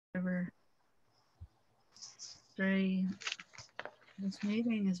3. This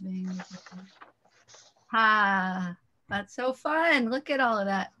meeting is being recorded. Ah, that's so fun. Look at all of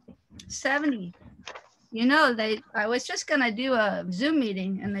that. 70. You know, I was just going to do a Zoom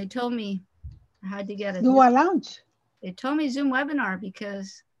meeting and they told me I had to get do a launch. They told me Zoom webinar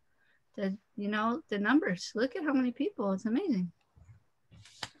because the numbers. Look at how many people. It's amazing.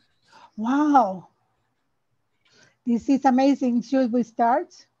 Wow. This is amazing. Should we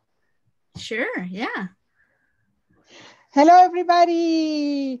start? Sure, yeah. Hello,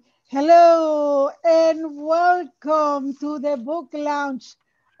 everybody. Hello, and welcome to the book launch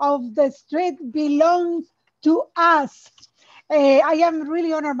of The Street Belongs to Us. I am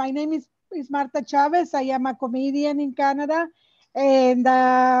really honored. My name is Marta Chaves. I am a comedian in Canada. And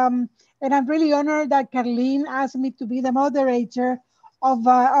I'm really honored that Karleen asked me to be the moderator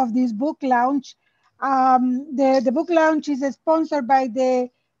of this book launch. The book launch is sponsored by the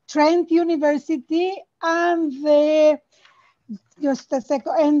Trent University and the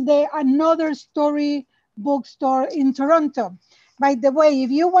Another Story bookstore in Toronto. By the way,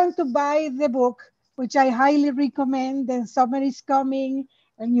 if you want to buy the book, which I highly recommend, the summer is coming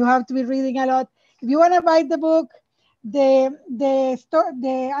and you have to be reading a lot. If you want to buy the book, the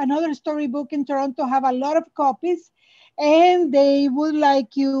Another Story book in Toronto have a lot of copies, and they would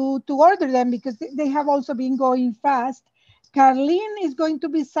like you to order them because they have also been going fast. Karleen is going to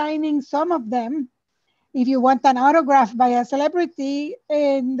be signing some of them if you want an autograph by a celebrity.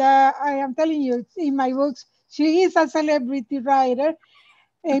 And I am telling you, in my books, she is a celebrity writer.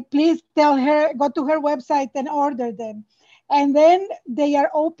 Please tell her, go to her website and order them. And then they are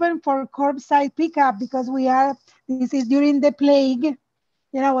open for curbside pickup because this is during the plague,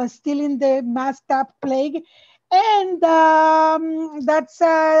 we're still in the masked up plague. And that's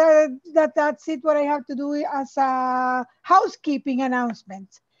it, what I have to do as a housekeeping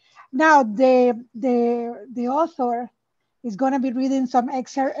announcement. Now, the author is going to be reading some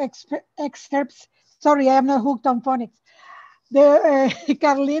excerpts. Sorry, I am not hooked on phonics.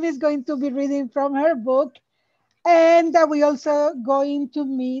 Karleen is going to be reading from her book. And we also going to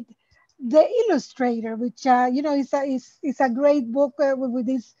meet the illustrator, which, is a great book with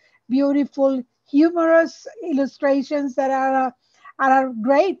these beautiful, humorous illustrations that are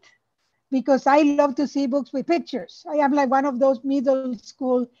great, because I love to see books with pictures. I am like one of those middle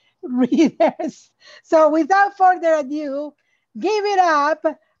school readers. So without further ado, give it up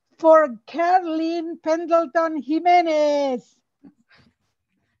for Karleen Pendleton Jiménez.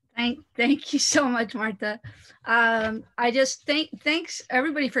 Thank you so much, Marta. I just thanks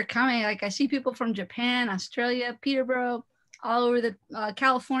everybody for coming. Like, I see people from Japan, Australia, Peterborough, all over the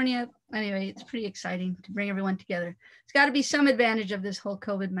California. Anyway, it's pretty exciting to bring everyone together. It's got to be some advantage of this whole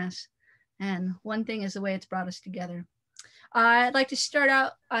COVID mess. And one thing is the way it's brought us together. I'd like to start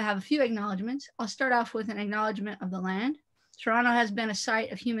out, I have a few acknowledgements. I'll start off with an acknowledgement of the land. Toronto has been a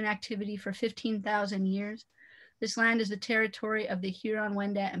site of human activity for 15,000 years. This land is the territory of the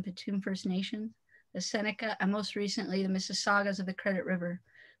Huron-Wendat and Petun First Nations, the Seneca, and most recently the Mississaugas of the Credit River.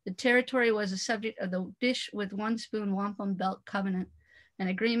 The territory was the subject of the Dish with One Spoon Wampum Belt Covenant, an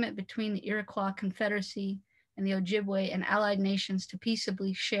agreement between the Iroquois Confederacy and the Ojibwe and allied nations to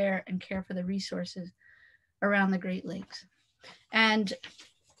peaceably share and care for the resources around the Great Lakes. And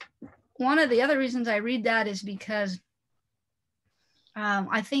one of the other reasons I read that is because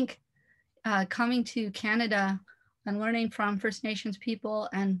I think coming to Canada and learning from First Nations people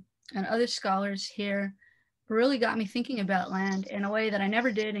and other scholars here really got me thinking about land in a way that I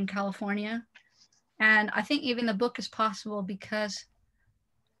never did in California. And I think even the book is possible because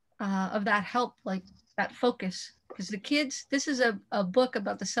of that help, like that focus. Because the kids, this is a book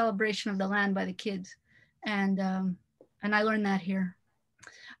about the celebration of the land by the kids. And I learned that here.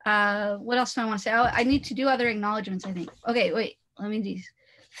 What else do I want to say? I need to do other acknowledgements, I think. Okay, wait, let me do these.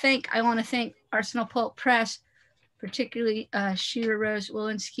 I want to thank Arsenal Pulp Press, particularly Shira Rose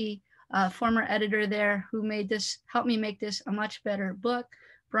Walensky, former editor there, who helped me make this a much better book.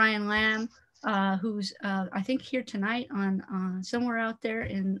 Brian Lamb, who's I think here tonight on somewhere out there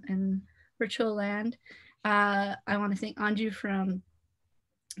in virtual land. I want to thank Anju from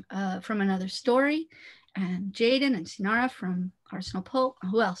Another Story, and Jaden and Sinara from Arsenal Pulp.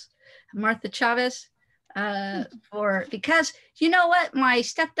 Who else? Martha Chaves. Because you know what, my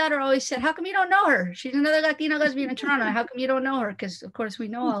stepdaughter always said, how come you don't know her? She's another Latina lesbian in Toronto. How come you don't know her? Because of course we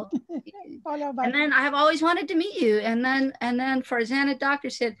know all. And then I have always wanted to meet you. And then Farzana Doctor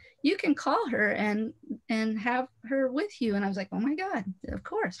said, you can call her and have her with you. And I was like, oh my God, of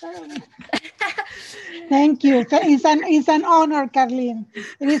course. Thank you. It's an honor, Karleen.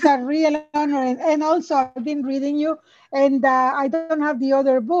 It is a real honor. And also I've been reading you, and I don't have the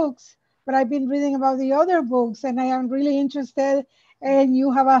other books, but I've been reading about the other books, and I am really interested. And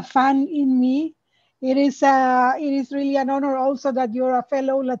you have a fan in me. It is really an honor also that you're a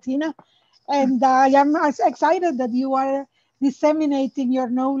fellow Latina, and I am as excited that you are disseminating your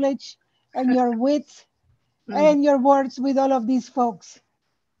knowledge and your wit Mm, and your words with all of these folks.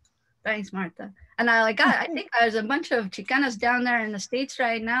 thanks, Martha. And I think there's a bunch of Chicanas down there in the States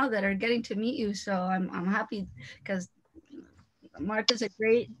right now that are getting to meet you. So I'm happy because Martha's a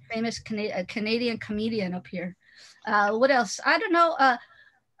great, famous Canadian comedian up here. What else? I don't know.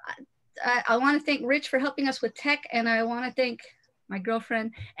 I want to thank Rich for helping us with tech, and I want to thank my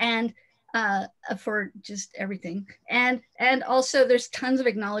girlfriend and for just everything. And also, there's tons of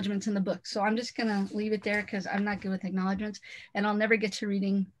acknowledgments in the book, so I'm just gonna leave it there because I'm not good with acknowledgments, and I'll never get to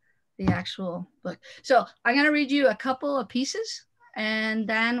reading the actual book. So I'm gonna read you a couple of pieces, and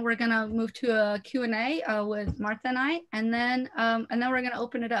then we're gonna move to a Q&A with Martha and then we're gonna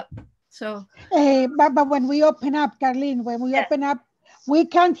open it up. So But when we open up, Karleen, when we yeah, open up, we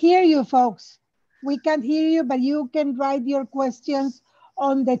can't hear you, folks. We can't hear you, but you can write your questions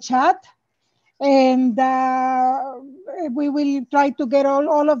on the chat, and we will try to get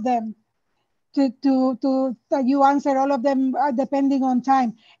all of them to that you answer all of them depending on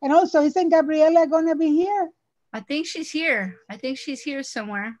time. And also, isn't Gabriela going to be here? I think she's here. I think she's here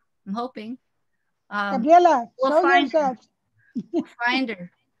somewhere. I'm hoping. Gabriela, We'll show find her. yourself. We'll find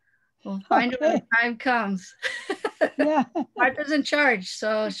her. We'll find her when Okay. the time comes. Yeah. Martha's in charge,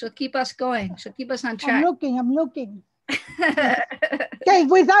 so she'll keep us going. She'll keep us on I'm track. looking. I'm looking. Okay,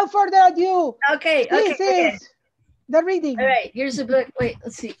 without further ado, Okay, this okay. is the All reading. right, here's the book. Wait,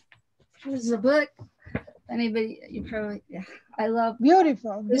 let's see. Here's the book. Anybody, you probably, yeah. I love,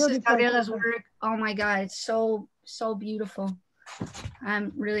 Beautiful, this is beautiful Gabriela's cover. work. Oh my God, it's so beautiful.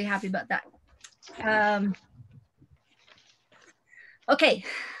 I'm really happy about that. Okay,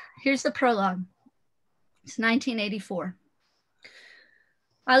 here's the prologue. It's 1984.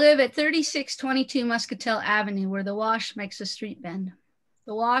 I live at 3622 Muscatel Avenue, where the Wash makes a street bend.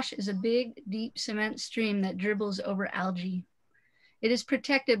 The Wash is a big, deep cement stream that dribbles over algae. It is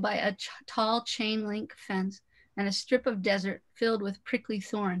protected by a tall chain link fence and a strip of desert filled with prickly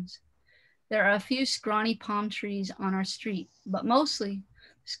thorns. There are a few scrawny palm trees on our street, but mostly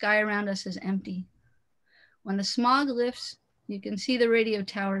the sky around us is empty. When the smog lifts, you can see the radio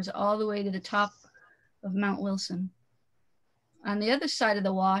towers all the way to the top of Mount Wilson. On the other side of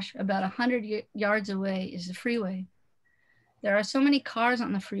the Wash, about 100 yards away, is the freeway. There are so many cars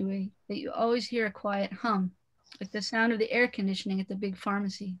on the freeway that you always hear a quiet hum, like the sound of the air conditioning at the big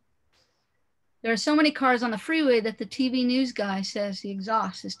pharmacy. There are so many cars on the freeway that the TV news guy says the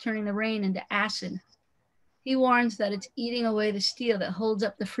exhaust is turning the rain into acid. He warns that it's eating away the steel that holds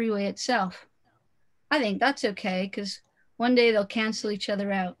up the freeway itself. I think that's okay, because one day they'll cancel each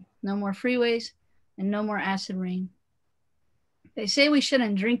other out. No more freeways and no more acid rain. They say we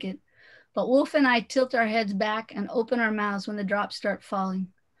shouldn't drink it, but Wolf and I tilt our heads back and open our mouths when the drops start falling.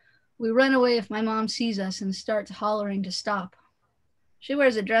 We run away if my mom sees us and starts hollering to stop. She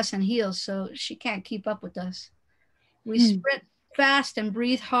wears a dress and heels, so she can't keep up with us. We sprint fast and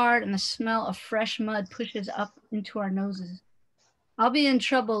breathe hard, and the smell of fresh mud pushes up into our noses. I'll be in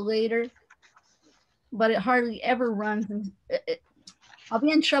trouble later, but it hardly ever runs. I'll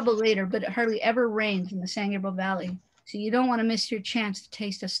be in trouble later, but it hardly ever rains in the San Gabriel Valley, so you don't want to miss your chance to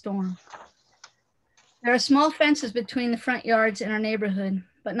taste a storm. There are small fences between the front yards in our neighborhood,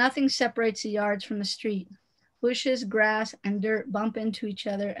 but nothing separates the yards from the street. Bushes, grass, and dirt bump into each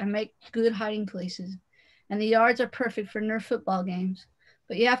other and make good hiding places, and the yards are perfect for Nerf football games.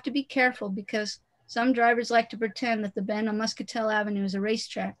 But you have to be careful because some drivers like to pretend that the bend on Muscatel Avenue is a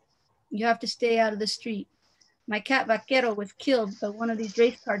racetrack. You have to stay out of the street. My cat Vaquero was killed by one of these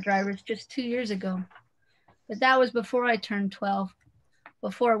race car drivers just 2 years ago. But that was before I turned 12,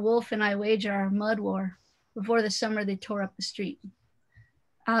 before Wolf and I waged our mud war, before the summer they tore up the street.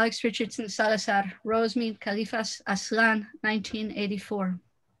 Alex Richardson Salazar, Rosemead Califas Aslan, 1984.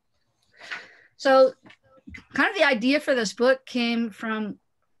 So kind of the idea for this book came from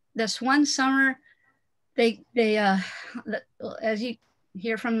this one summer. As you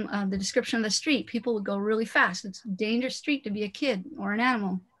hear from the description of the street, people would go really fast. It's a dangerous street to be a kid or an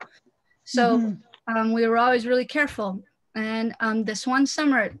animal. So we were always really careful. And this one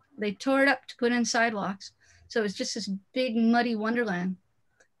summer, they tore it up to put in sidewalks. So it was just this big muddy wonderland.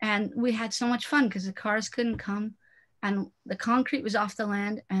 And we had so much fun because the cars couldn't come and the concrete was off the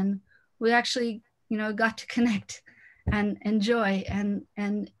land. And we actually, got to connect and enjoy. And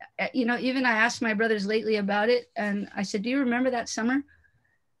even I asked my brothers lately about it. And I said, do you remember that summer?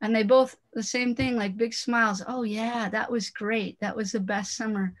 And they both, the same thing, like big smiles. Oh yeah, that was great. That was the best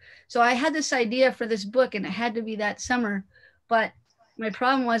summer. So I had this idea for this book and it had to be that summer. But my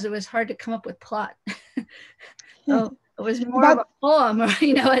problem was it was hard to come up with plot. So it was more of But a poem,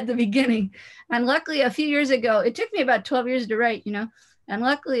 you know, at the beginning. And luckily a few years ago, it took me about 12 years to write, you know. And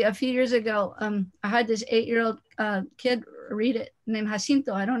luckily a few years ago, I had this 8-year-old kid read it named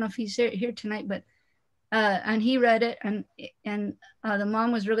Jacinto. I don't know if he's here tonight, but and he read it, and the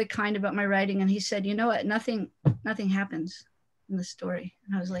mom was really kind about my writing, and he said, you know what, nothing happens in the story.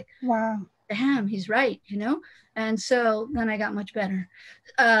 And I was like, wow. damn, he's right, you know. And so then I got much better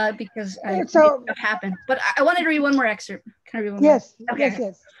because I made So stuff happen. But I wanted to read one more excerpt. Can I read one yes, more? Okay.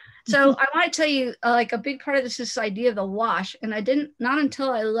 yes. So I want to tell you, like a big part of this is this idea of the wash, and I didn't, not until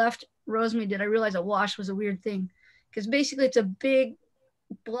I left Rosemead did I realize a wash was a weird thing, because basically it's a big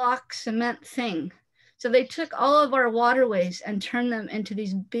block cement thing. So they took all of our waterways and turned them into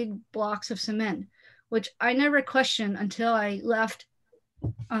these big blocks of cement, which I never questioned until I left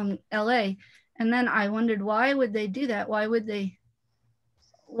LA. And then I wondered, why would they do that? Why would they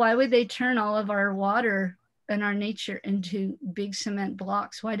turn all of our water and our nature into big cement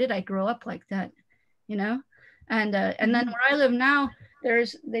blocks? Why did I grow up like that? You know? And then where I live now,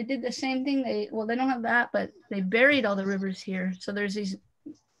 they did the same thing. They don't have that, but they buried all the rivers here. So there's these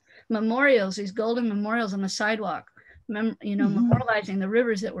memorials, these golden memorials on the sidewalk, memorializing the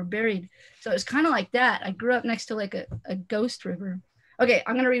rivers that were buried. So it's kind of like that. I grew up next to like a ghost river. Okay,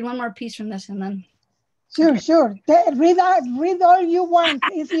 I'm gonna read one more piece from this and then. Sure, sure. Read all you want.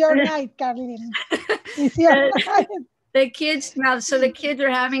 It's your night, Karleen. It's your night. The kids now, so the kids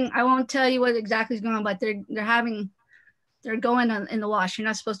are having, I won't tell you what exactly is going on, but they're going in the wash. You're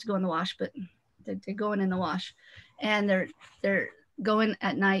not supposed to go in the wash, but they're going in the wash, and they're going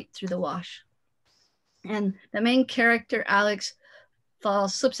at night through the wash. And the main character, Alex,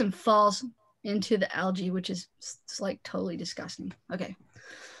 slips and falls into the algae, which is like totally disgusting. Okay.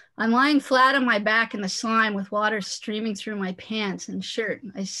 I'm lying flat on my back in the slime with water streaming through my pants and shirt.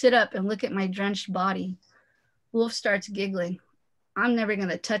 I sit up and look at my drenched body. Wolf starts giggling. I'm never going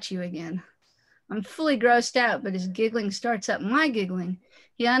to touch you again. I'm fully grossed out, but his giggling starts up my giggling.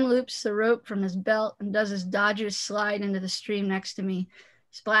 He unloops the rope from his belt and does his Dodgers slide into the stream next to me,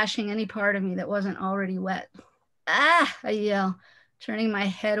 splashing any part of me that wasn't already wet. Ah, I yell, turning my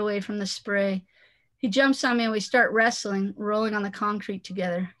head away from the spray. He jumps on me and we start wrestling, rolling on the concrete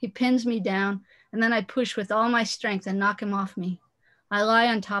together. He pins me down, and then I push with all my strength and knock him off me. I lie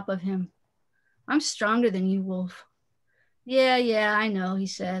on top of him. I'm stronger than you, Wolf. Yeah, I know, he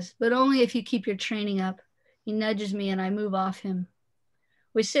says, but only if you keep your training up. He nudges me and I move off him.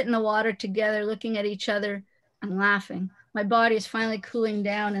 We sit in the water together, looking at each other and laughing. My body is finally cooling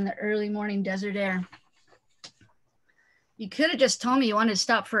down in the early morning desert air. You could have just told me you wanted to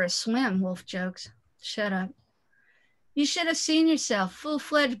stop for a swim, Wolf jokes. Shut up. You should have seen yourself,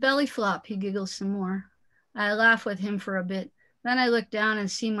 full-fledged belly flop, he giggles some more. I laugh with him for a bit. Then I look down and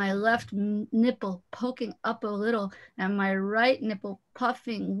see my left nipple poking up a little and my right nipple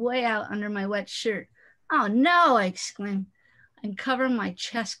puffing way out under my wet shirt. Oh no, I exclaim, and cover my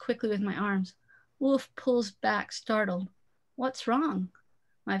chest quickly with my arms. Wolf pulls back, startled. What's wrong?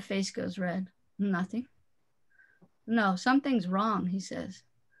 My face goes red. Nothing. No, something's wrong, he says.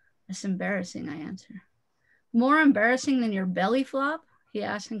 It's embarrassing, I answer. More embarrassing than your belly flop? He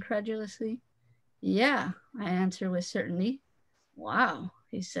asks incredulously. Yeah, I answer with certainty. Wow,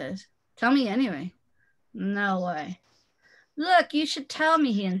 he says. Tell me anyway. No way. Look, you should tell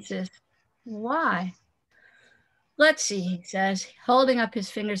me, he insists. Why? Let's see, he says, holding up his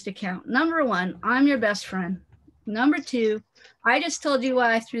fingers to count. Number 1, I'm your best friend. Number 2, I just told you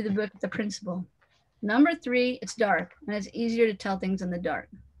why I threw the book at the principal. Number 3, it's dark, and it's easier to tell things in the dark.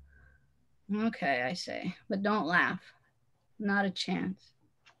 Okay, I say, but don't laugh. Not a chance.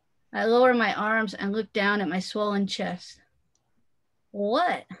 I lower my arms and look down at my swollen chest.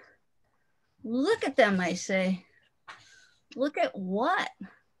 What? Look at them, I say. Look at what?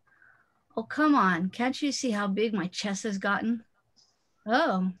 Oh, come on. Can't you see how big my chest has gotten?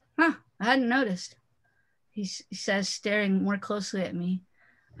 Oh, I hadn't noticed. He says, staring more closely at me.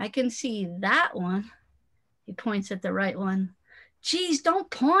 I can see that one. He points at the right one. Geez, don't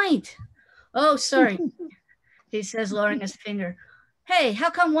point. Oh, sorry, he says, lowering his finger. Hey, how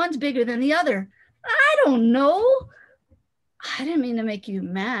come one's bigger than the other? I don't know. I didn't mean to make you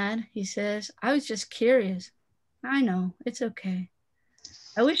mad, he says. I was just curious. I know, it's okay.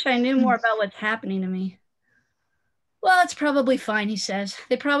 I wish I knew more about what's happening to me. Well, it's probably fine, he says.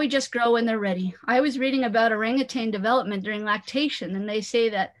 They probably just grow when they're ready. I was reading about orangutan development during lactation, and they say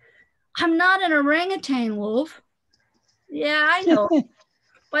that I'm not an orangutan, Wolf. Yeah, I know.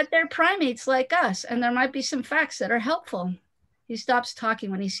 but they're primates like us, and there might be some facts that are helpful. He stops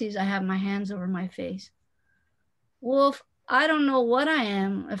talking when he sees I have my hands over my face. Wolf, I don't know what I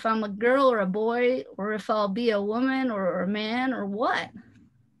am, if I'm a girl or a boy, or if I'll be a woman or a man or what.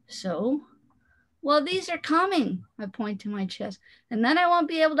 So, well, these are coming, I point to my chest, and then I won't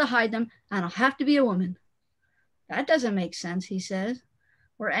be able to hide them, and I'll have to be a woman. That doesn't make sense, he says.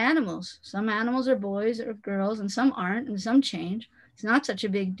 We're animals. Some animals are boys or girls, and some aren't, and some change. It's not such a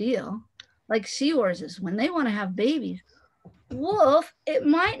big deal. Like seahorses, when they want to have babies. Wolf, it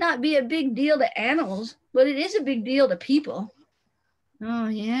might not be a big deal to animals, but it is a big deal to people. Oh,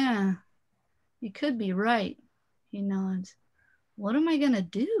 yeah, you could be right, he nods. What am I going to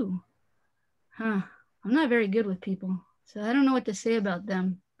do? I'm not very good with people, so I don't know what to say about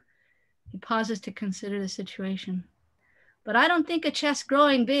them. He pauses to consider the situation. But I don't think a chest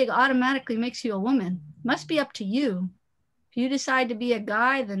growing big automatically makes you a woman. It must be up to you. If you decide to be a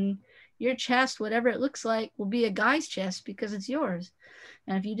guy, then your chest, whatever it looks like, will be a guy's chest because it's yours.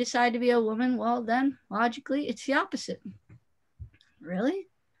 And if you decide to be a woman, well, then logically, it's the opposite. Really?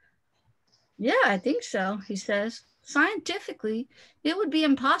 Yeah, I think so, he says. Scientifically, it would be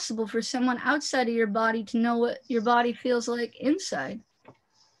impossible for someone outside of your body to know what your body feels like inside.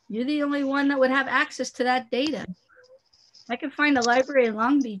 You're the only one that would have access to that data. I could find a library in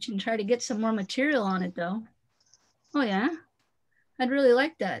Long Beach and try to get some more material on it, though. Oh, yeah? I'd really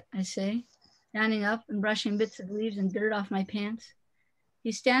like that, I say, standing up and brushing bits of leaves and dirt off my pants.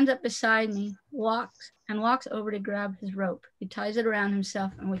 He stands up beside me, walks over to grab his rope. He ties it around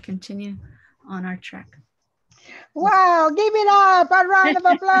himself, and we continue on our trek. Wow, give it up. A round of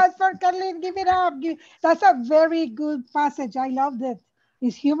applause for Karleen. Give it up. That's a very good passage. I loved it.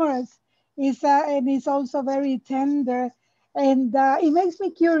 It's humorous. And it's also very tender. And it makes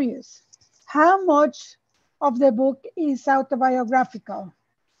me curious. How much of the book is autobiographical?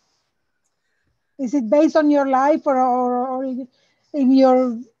 Is it based on your life or in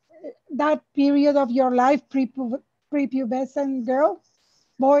your that period of your life, prepubescent girl,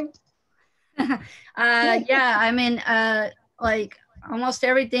 boy? Yeah, I mean, like almost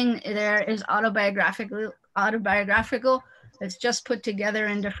everything there is autobiographical. It's just put together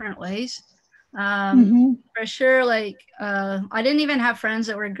in different ways. For sure, like I didn't even have friends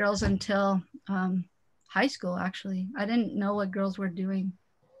that were girls until high school. Actually, I didn't know what girls were doing.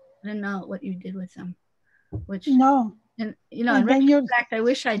 I didn't know what you did with them, which No. and in And then retrospect, I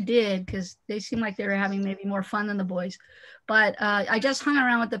wish I did because they seemed like they were having maybe more fun than the boys. But I just hung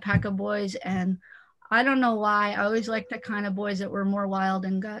around with the pack of boys, and I don't know why. I always liked the kind of boys that were more wild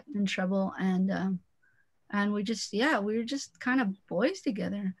and got in trouble, and we were just kind of boys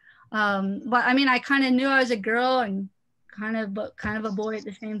together. But I mean, I kind of knew I was a girl and kind of a boy at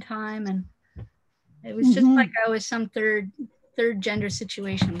the same time, and it was just like I was some third gender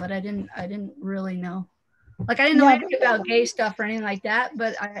situation, but I didn't really know. Like I didn't know anything about gay stuff or anything like that,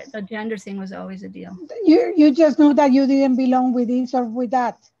 but the gender thing was always a deal. You just know that you didn't belong with this or with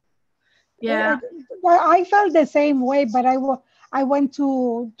that. Yeah. Well, I felt the same way, but I went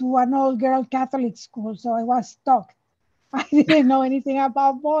to an all girl Catholic school, so I was stuck. I didn't know anything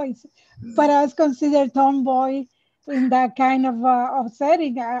about boys, but I was considered tomboy in that kind of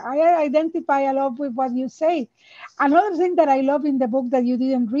setting. I identify a lot with what you say. Another thing that I love in the book that you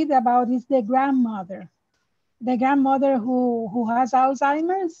didn't read about is the grandmother who has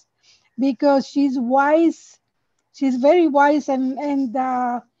Alzheimer's, because she's wise. She's very wise, and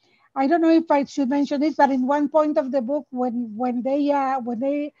I don't know if I should mention it, but in one point of the book, when Wolf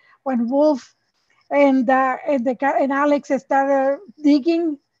and Alex started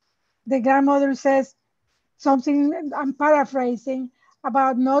digging, the grandmother says something. I'm paraphrasing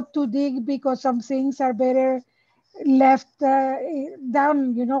about not to dig because some things are better left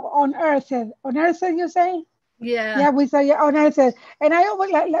down, unearthed. Unearthed, you say? Yeah. Yeah, we say unearthed. And I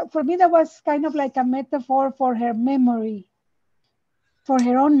always like for me that was kind of like a metaphor for her memory, for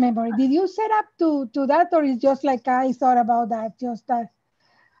her own memory. Did you set up to that, or is just like I thought about that? Just that.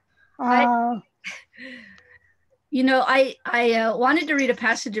 I wanted to read a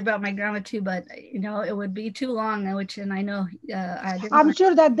passage about my grandma too, but it would be too long. And I know I didn't. I'm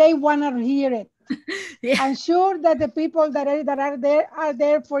sure that they want to hear it. Yeah. I'm sure that the people that are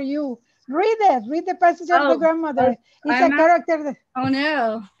there for you. Read it. Read the passage of the grandmother. It's a character. Oh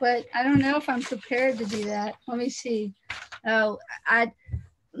no, but I don't know if I'm prepared to do that. Let me see. Let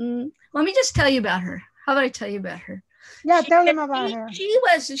me just tell you about her. How about I tell you about her? Yeah, tell them about her.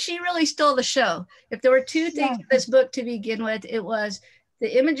 She really stole the show. If there were two things in this book to begin with, it was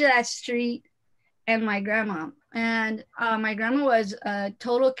the image of that street and my grandma. And my grandma was a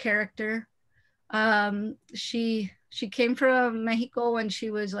total character. She She came from Mexico when she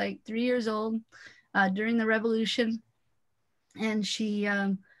was like 3 years old during the revolution. And she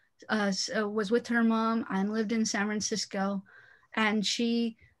was with her mom and lived in San Francisco. And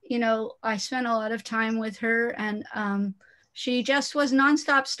she, I spent a lot of time with her, and she just was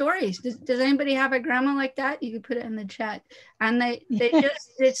nonstop stories. Does anybody have a grandma like that? You can put it in the chat. And they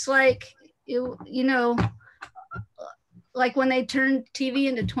just, it's like, like when they turned TV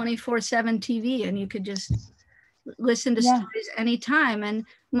into 24/7 TV, and you could just listen to stories anytime. And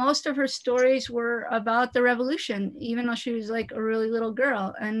most of her stories were about the revolution, even though she was like a really little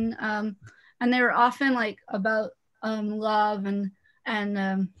girl. And they were often like about love and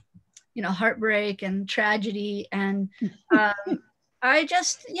heartbreak and tragedy. And I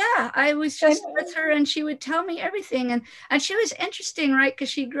was just with her, and she would tell me everything. And she was interesting, right? Because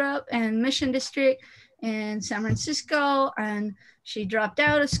she grew up in Mission District in San Francisco, and she dropped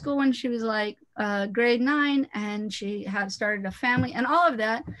out of school when she was like grade 9, and she had started a family and all of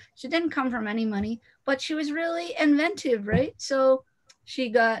that. She didn't come from any money, but she was really inventive, right? So she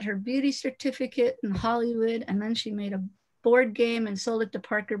got her beauty certificate in Hollywood, and then she made a board game and sold it to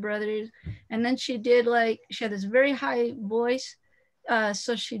Parker Brothers. And then she had this very high voice.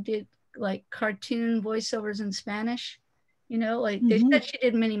 So she did like cartoon voiceovers in Spanish. They said she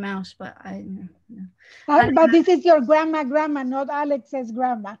did Minnie Mouse, but but this is your grandma, not Alex's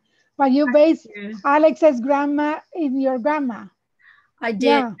grandma. But you base Alex's grandma in your grandma. I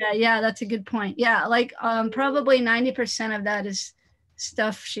did. Yeah, that's a good point. Yeah, like probably 90% of that is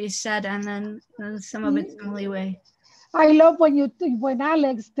stuff she said, and then some of it's some leeway. I love when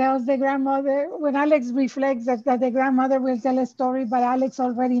Alex tells the grandmother, when Alex reflects that the grandmother will tell a story, but Alex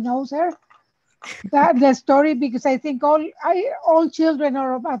already knows her. The story, because I think all children,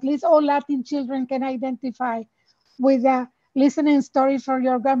 or at least all Latin children, can identify with a listening story from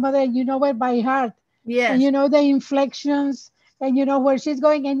your grandmother, and you know it by heart. Yes. And you know the inflections, and you know where she's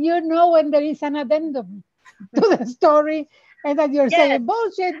going, and you know when there is an addendum to the story, and that you're saying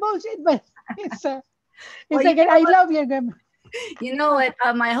bullshit, but it's like, I love your grandma. You know what?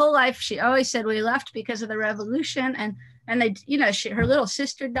 My whole life, she always said we left because of the revolution, and they, her little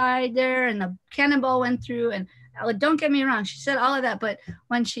sister died there, and the cannonball went through. And don't get me wrong, she said all of that, but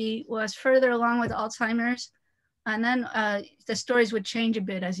when she was further along with Alzheimer's, and then the stories would change a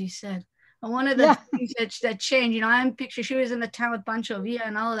bit, as you said. And one of the things that changed, I'm picture she was in the town with Pancho Villa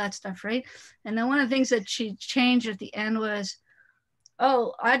and all of that stuff, right? And then one of the things that she changed at the end was,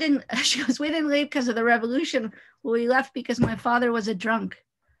 she goes, we didn't leave because of the revolution. We left because my father was a drunk.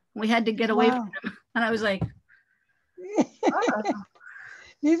 We had to get away from him. And I was like,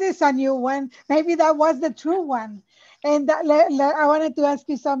 this is a new one. Maybe that was the true one. And I wanted to ask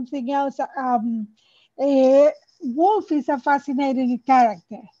you something else. Wolf is a fascinating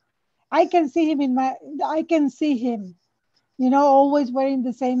character. I can see him, always wearing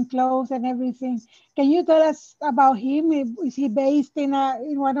the same clothes and everything. Can you tell us about him? Is he based in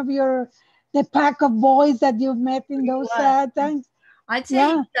one of the pack of boys that you've met in those times? I'd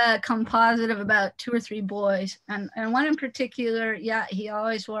say a composite of about 2 or 3 boys, and one in particular. He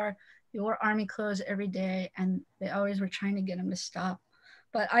always wore army clothes every day, and they always were trying to get him to stop.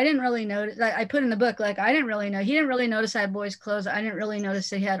 But I didn't really notice. Like I put in the book, like I didn't really know. He didn't really notice I had boys' clothes. I didn't really notice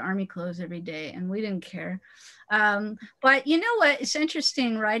they had army clothes every day, and we didn't care. But you know what? It's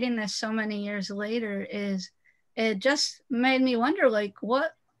interesting writing this so many years later. Is it just made me wonder, like,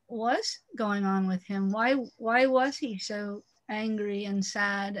 what was going on with him? Why was he so angry and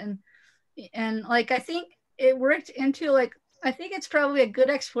sad? And like I think it worked into like I think it's probably a good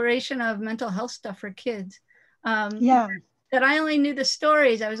exploration of mental health stuff for kids. That I only knew the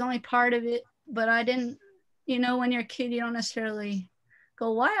stories. I was only part of it, but I didn't, when you're a kid, you don't necessarily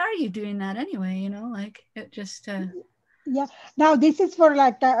go, why are you doing that anyway? Like it just. Now this is for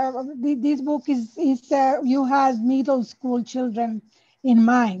like, this book is you had middle school children in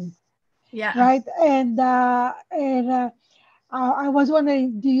mind. Yeah. Right. And I was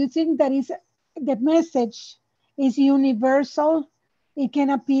wondering, do you think that the message is universal? It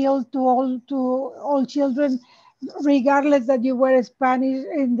can appeal to all children, regardless that you were Spanish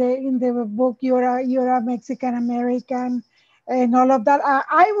in the book, you're a Mexican American, and all of that.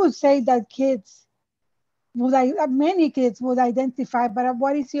 I would say that many kids would identify. But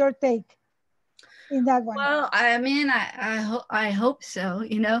what is your take in that one? Well, I mean, I hope so.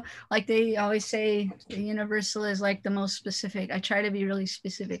 Like they always say, the universal is like the most specific. I try to be really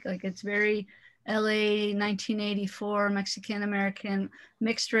specific. Like it's very LA 1984, Mexican American,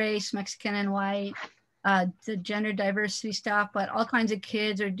 mixed race, Mexican and white. The gender diversity stuff, but all kinds of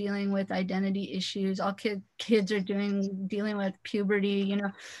kids are dealing with identity issues. All kids are dealing with puberty,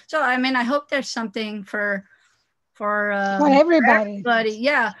 So I mean, I hope there's something for For for everybody. everybody.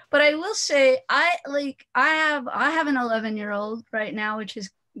 Yeah, but I will say I have an 11-year-old right now, which is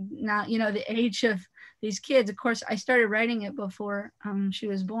now, the age of these kids. Of course, I started writing it before she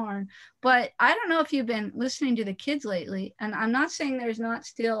was born, but I don't know if you've been listening to the kids lately, and I'm not saying there's not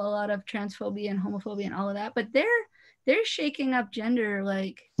still a lot of transphobia and homophobia and all of that, but they're shaking up gender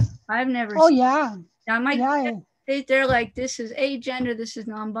like I've never Oh seen. yeah, Now my yeah. they're like, this is agender, this is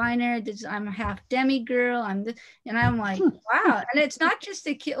non-binary, I'm a half demi girl, and I'm like, wow. And it's not just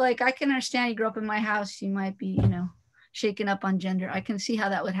a kid. Like, I can understand you grew up in my house, you might be, shaken up on gender. I can see how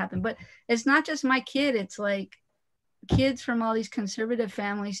that would happen, but it's not just my kid. It's like kids from all these conservative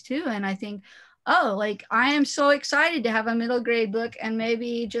families too. And I think, oh, like, I am so excited to have a middle grade book and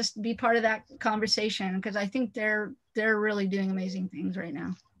maybe just be part of that conversation, because I think they're really doing amazing things right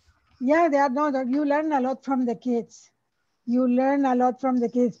now. Yeah, they are not. You learn a lot from the kids. You learn a lot from the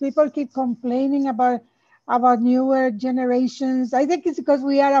kids. People keep complaining about newer generations. I think it's because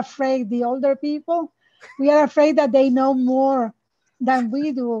we are afraid, the older people, we are afraid that they know more than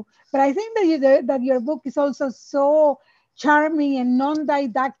we do. But I think that that your book is also so charming and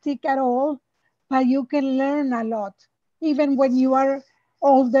non-didactic at all, but you can learn a lot, even when you are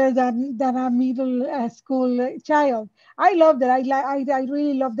older than a middle school child. I loved it. I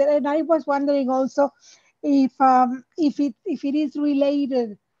really loved it, and I was wondering also if it is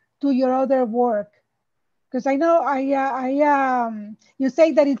related to your other work, because I know you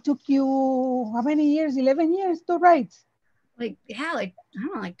say that it took you how many years? 11 years to write. Like, yeah, like, I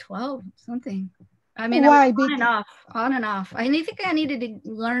don't know, like 12 something. I mean, I was Why? on and off, on and off. I think I needed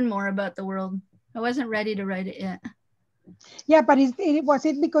to learn more about the world. I wasn't ready to write it yet. Yeah, but was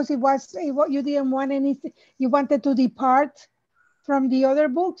it because you didn't want anything? You wanted to depart from the other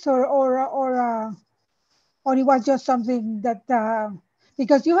books, or it was just something that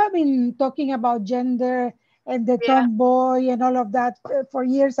because you have been talking about gender and the Yeah. tomboy and all of that for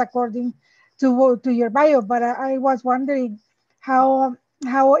years, according to your bio. But I was wondering how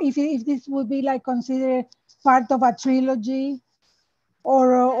if this would be like considered part of a trilogy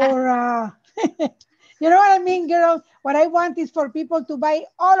or you know what I mean, girl. What I want is for people to buy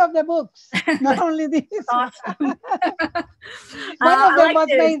all of the books, not That's only this. awesome. One of I them like was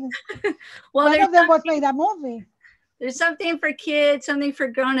this. made. Well, One of them was made a movie. there's something for kids, something for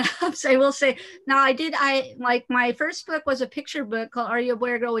grown-ups. I will say. Now, I like, my first book was a picture book called Are You a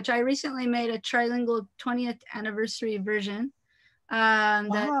Boy or Girl, which I recently made a trilingual 20th anniversary version.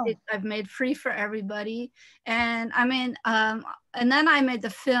 Wow. I've made free for everybody. And I mean, and then I made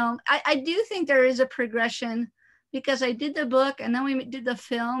the film. I do think there is a progression, because I did the book and then we did the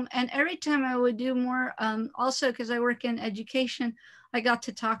film. And every time I would do more, also because I work in education, I got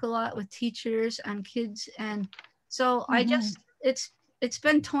to talk a lot with teachers and kids. And so Mhm. it's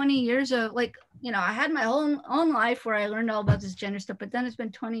been 20 years of, like, I had my own life where I learned all about this gender stuff, but then it's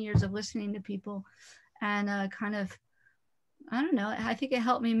been 20 years of listening to people and kind of, I don't know. I think it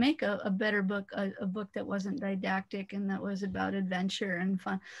helped me make a better book, a book that wasn't didactic and that was about adventure and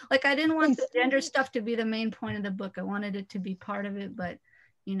fun. Like, I didn't want the It's, gender stuff to be the main point of the book. I wanted it to be part of it, but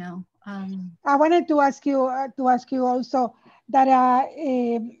you know, um, I wanted to ask you also that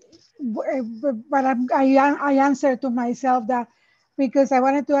but I answered to myself that because I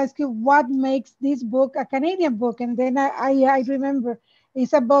wanted to ask you what makes this book a Canadian book, and then I remember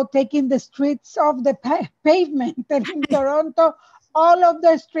it's about taking the streets off the pavement, and in Toronto all of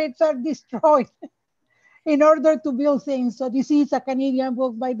the streets are destroyed in order to build things. So this is a Canadian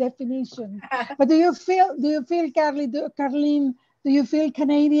book by definition. But do you feel, Karleen, do you feel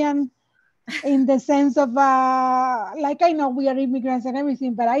Canadian in the sense of like I know we are immigrants and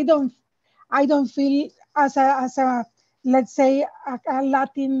everything, but I don't feel as a let's say a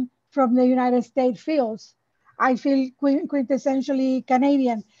Latin from the United States feels. I feel quintessentially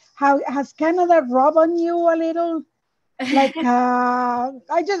Canadian. How has Canada robbed on you a little? Like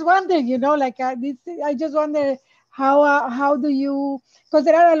I just wonder, like this. I just wonder how do you, because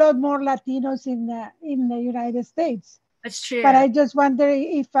there are a lot more Latinos in the United States, that's but true. I just wonder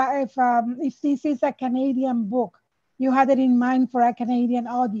if this is a Canadian book, you had it in mind for a Canadian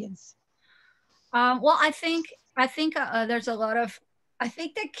audience. Well, I think there's a lot of. I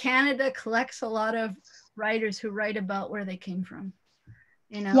think that Canada collects a lot of writers who write about where they came from.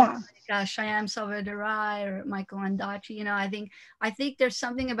 Yeah. Like Cheyenne Salvadorai or Michael Ondaatje. I think there's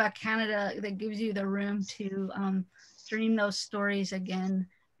something about Canada that gives you the room to dream those stories again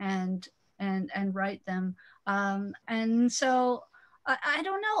and and write them. And so I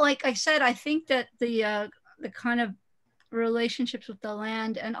don't know. Like I said, I think that the kind of relationships with the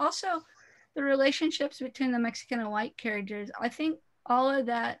land and also the relationships between the Mexican and white characters. I think all of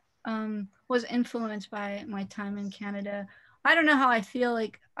that. was influenced by my time in Canada. I don't know how I feel.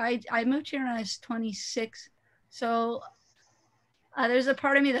 Like I moved here when I was 26, so there's a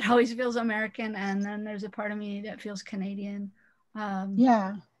part of me that always feels American, and then there's a part of me that feels Canadian. Um,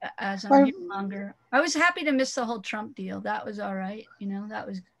 Yeah. as I'm Well, here longer, I was happy to miss the whole Trump deal. That was all right, that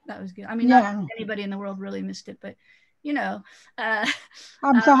was good. I mean, not yeah. anybody in the world really missed it, but you know, uh,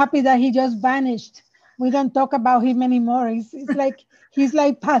 I'm so happy that he just vanished. We don't talk about him anymore. It's like he's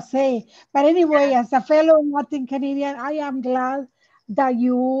like passe. But anyway, as a fellow Latin Canadian, I am glad that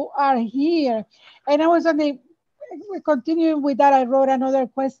you are here. And I was on the continuing with that. I wrote another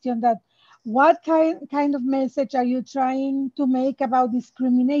question that what kind of message are you trying to make about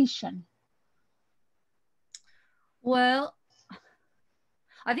discrimination? well,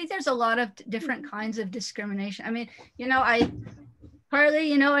 I think there's a lot of different kinds of discrimination. I mean,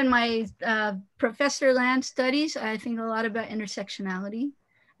 partly, in my professor land studies, I think a lot about intersectionality,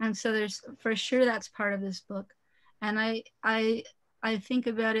 and so there's for sure that's part of this book, and I think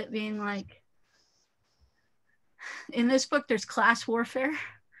about it being like in this book there's class warfare.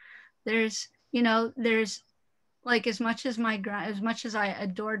 There's like as much as I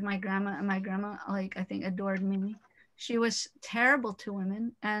adored my grandma, and my grandma, like, I think adored me, she was terrible to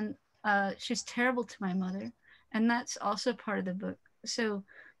women, and she's terrible to my mother, and that's also part of the book. So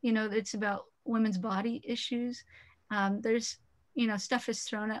it's about women's body issues. There's stuff is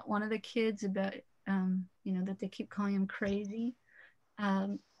thrown at one of the kids about that they keep calling him crazy,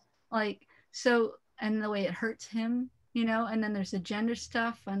 um, like, so, and the way it hurts him, and then there's the gender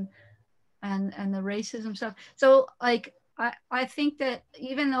stuff, and the racism stuff. So like I think that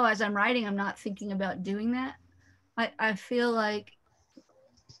even though as I'm writing I'm not thinking about doing that, I feel like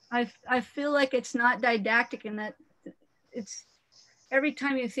I feel like it's not didactic, and that it's every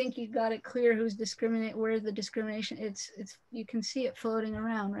time you think you got it clear who's discriminate, where the discrimination, it's you can see it floating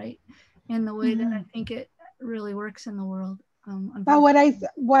around, right, in the way that I Mhm. think it really works in the world. But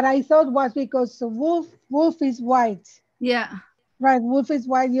what I thought was because Wolf is white, Yeah, right? Wolf is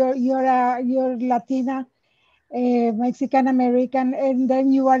white. You're Latina, Mexican American, and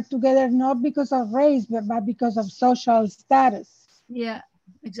then you are together not because of race, but because of social status. yeah,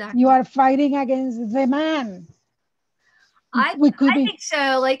 You exactly. are fighting against the man. I We could I be. think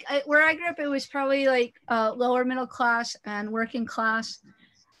so. Like where I grew up, it was probably like lower middle class and working class,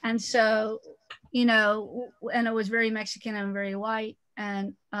 and so and it was very Mexican and very white,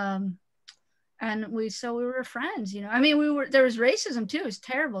 and we were friends. I mean, there was racism too. It was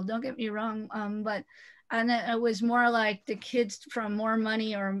terrible. Don't get me wrong. But and it was more like the kids from more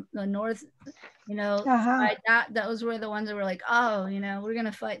money or the north, Uh-huh. side, that those were the ones that were like, oh, we're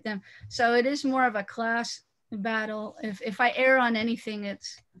gonna fight them. So it is more of a class battle. If I err on anything,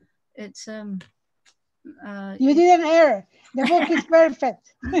 it's You didn't err. The book is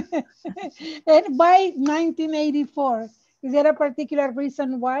perfect. And why 1984? Is there a particular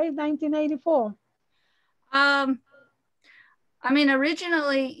reason why 1984? um I mean,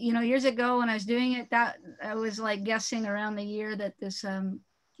 originally, years ago when I was doing it, that I was like guessing around the year that this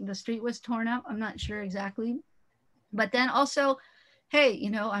the street was torn up. I'm not sure exactly, but then also, hey,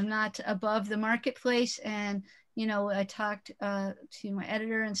 I'm not above the marketplace, and I talked to my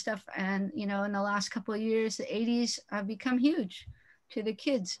editor and stuff, and in the last couple of years, the '80s have become huge to the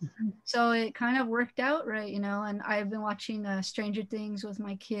kids, so it kind of worked out, right? And I've been watching Stranger Things with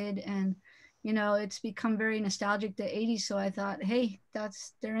my kid, and it's become very nostalgic, the '80s, so I thought, hey,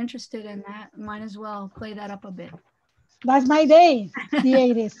 they're interested in that, might as well play that up a bit. That's my day, the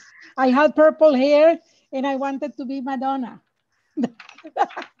 80s. I had purple hair and I wanted to be Madonna.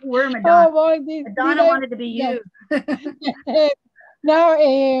 We're Madonna. Oh boy, did Madonna I? wanted to be Yes. you. Now,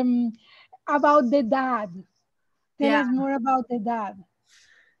 about the dad. Tell Yeah. us more about the dad.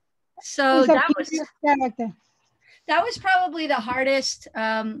 So He's a curious character. that was probably the hardest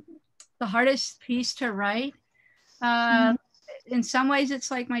piece to write. Uh, Mhm. in some ways,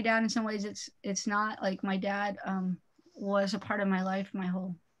 it's like my dad. In some ways, it's not. Like my dad was a part of my life, my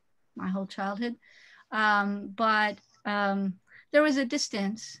whole childhood. But there was a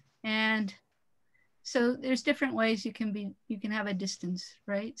distance, and so there's different ways you can have a distance,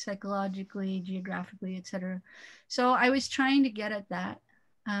 right? Psychologically, geographically, etc. So I was trying to get at that,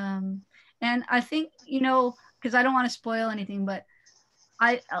 um, and I think because I don't want to spoil anything, but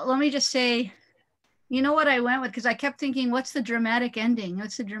I let me just say, what I went with, because I kept thinking, what's the dramatic ending?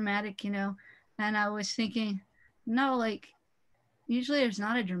 What's the dramatic, and I was thinking, no, like usually there's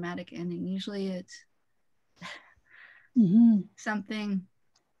not a dramatic ending. Usually it's Mhm. something,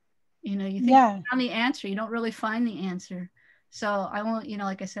 you think Yeah. you found the answer, you don't really find the answer. So I won't,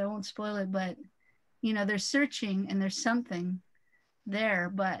 like I said, I won't spoil it, but they're searching and there's something there,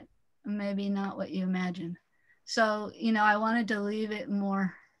 but maybe not what you imagine. So, you know, I wanted to leave it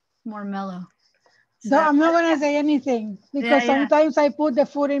more mellow. So So I'm not gonna say anything because yeah. sometimes I put the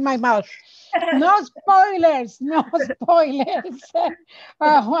food in my mouth. No spoilers, no spoilers.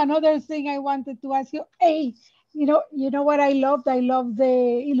 Another thing I wanted to ask you, hey, you know what I loved? I love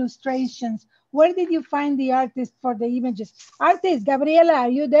the illustrations. Where did you find the artist for the images? Artist, Gabriela, are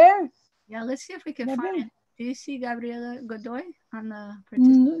you there? Yeah, let's see if we can Gabriela? find. Do you see Gabriela Godoy on the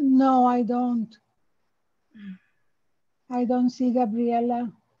participant? No, I don't. I don't see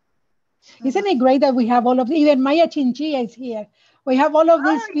Gabriela. Isn't it great that we have all of, even Maya Chinchilla is here. We have all of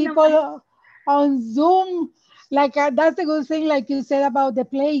these Oh, you know people what? on Zoom. Like that's a good thing, like you said about the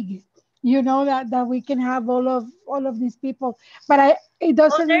plague. You know that we can have all of these people, but it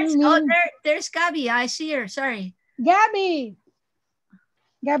doesn't mean There's Gabi. I see her. Sorry. Gabby,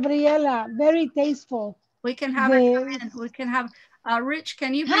 Gabriela, very tasteful. We can have her The come in. We can have Rich,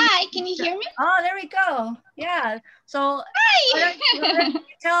 can you bring Hi, can you hear me? Oh, there we go. Yeah. So why don't Hi. you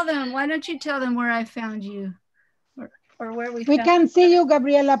tell them? Why don't you tell them where I found you, or where we we found? can see you,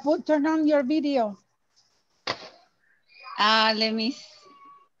 Gabriela. Turn on your video. Let me.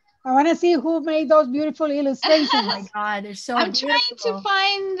 I want to see who made those beautiful illustrations. Oh my God, they're so I'm beautiful. trying to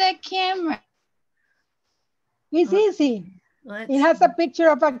find the camera. It's easy. Let's It has a picture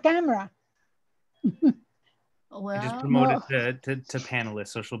of a camera. well, I just promoted to panelists,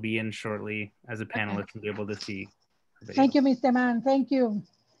 so she'll be in shortly as a panelist and be able to see. Thank you, Mr. Man. Thank you,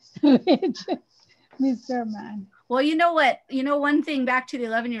 Mr. Man. Well, you know what? You know one thing. Back to the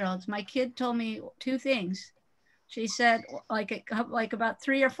 11-year-olds. My kid told me two things. She said, like about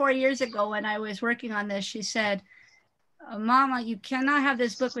 3 or 4 years ago, when I was working on this, she said, "Mama, you cannot have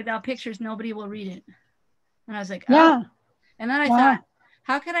this book without pictures. Nobody will read it." And I was like, "Oh." Yeah. And then I Wow. thought,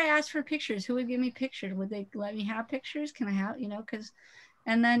 how could I ask for pictures? Who would give me pictures? Would they let me have pictures? Can I have, you know, because,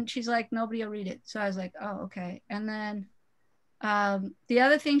 and then she's like, nobody will read it. So I was like, oh, okay. And then the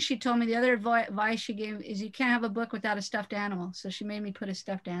other thing she told me, the other advice she gave is you can't have a book without a stuffed animal. So she made me put a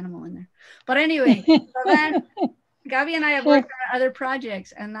stuffed animal in there. But anyway, so then Gabi and I have worked on other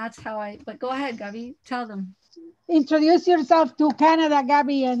projects, and that's how but go ahead, Gabi, tell them. Introduce yourself to Canada,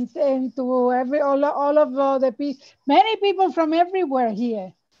 Gabby, and to all of the people, many people from everywhere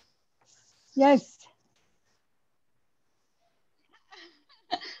here. Yes.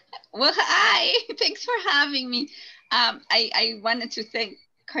 Well, hi. Thanks for having me. I wanted to thank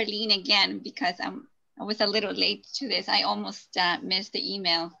Karleen again because I was a little late to this. I almost missed the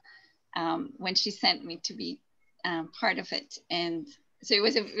email when she sent me to be part of it. And so it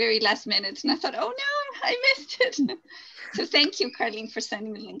was a very last minute. And I thought, oh no, I missed it. So thank you, Karleen, for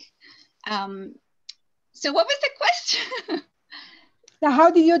sending the link. So what was the question? Now,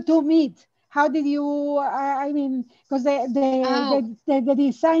 how did you two meet? How did you, I mean, because the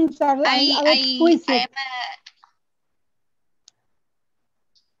designs are exquisite.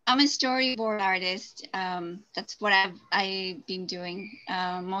 I'm a storyboard artist. That's what I've been doing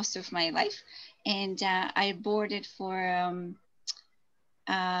most of my life. And I boarded for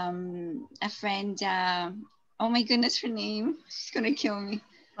a friend. Oh my goodness, her name. She's going to kill me.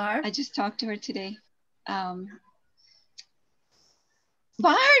 Barb? I just talked to her today. Barb,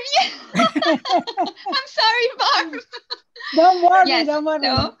 yeah. I'm sorry, Barb. Don't worry, yes, don't worry.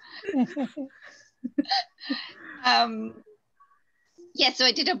 No. Yeah, so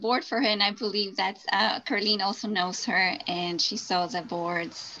I did a board for her, and I believe that Karleen also knows her, and she sells the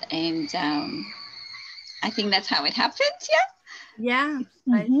boards, and I think that's how it happened. Yeah.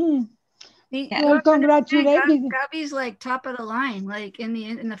 Well, congratulations. Gabi's like top of the line, like in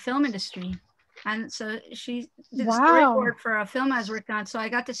the film industry. And so she did a Wow. storyboard for a film I was working on. So I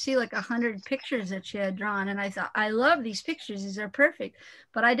got to see like 100 pictures that she had drawn. And I thought, I love these pictures. These are perfect.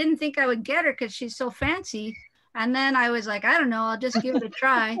 But I didn't think I would get her because she's so fancy. And then I was like, I don't know, I'll just give it a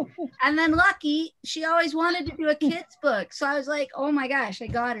try. And then lucky, she always wanted to do a kid's book. So I was like, oh my gosh, I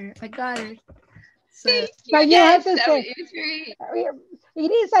got her. So, but you have to say,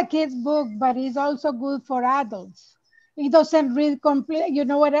 it is a kid's book, but it's also good for adults. It doesn't read complete. You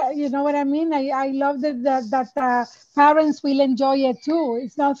know what I mean? I love that parents will enjoy it too.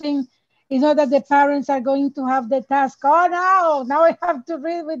 It's nothing. It's not that the parents are going to have the task. Oh no! Now I have to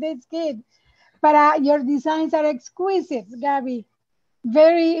read with this kid. But your designs are exquisite, Gabby.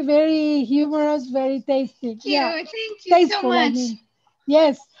 Very, very humorous, very tasty. Thank you. Yeah, Thank you tasteful, so much. I mean.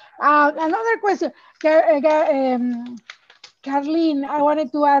 Yes. Another question, Karleen. I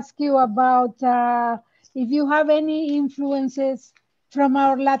wanted to ask you about if you have any influences from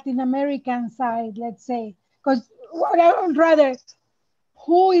our Latin American side, let's say, because rather,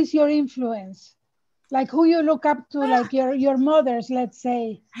 who is your influence? Like who you look up to, like your mothers, let's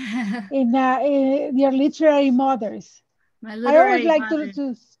say, in your literary mothers. My I always literary like mother.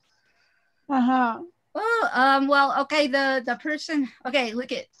 uh-huh. Well, okay, the person, okay,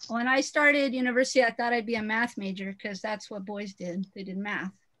 look at, when I started university, I thought I'd be a math major because that's what boys did. They did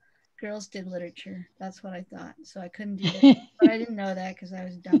math. Girls did literature. That's what I thought. So I couldn't do that. But I didn't know that because I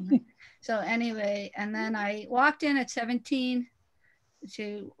was dumb. So anyway, and then I walked in at 17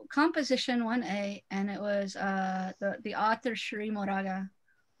 to composition 1A, and it was the author Shri Moraga,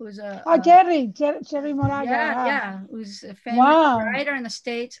 who's Cherry Moraga. who's a famous Wow. writer in the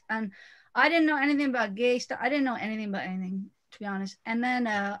States. And I didn't know anything about gay stuff. I didn't know anything about anything, to be honest. And then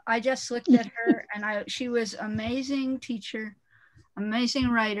I just looked at her, and she was amazing teacher, amazing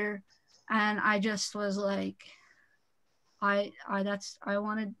writer, and I just was like, I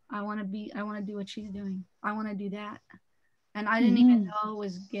want to do what she's doing. I want to do that. And I didn't even know it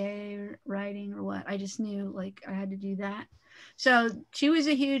was gay writing or what. I just knew like I had to do that. So she was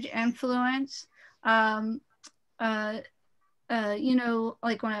a huge influence. You know,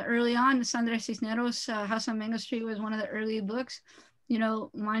 like when early on, Sandra Cisneros' House on Mango Street was one of the early books. You know,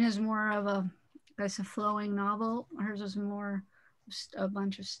 mine is more of a flowing novel. Hers was more a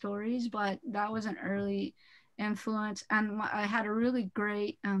bunch of stories, but that was an early influence. And I had a really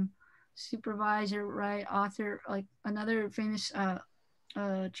great supervisor, right, author, like another famous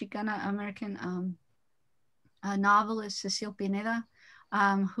Chicana American novelist, Cecile Pineda,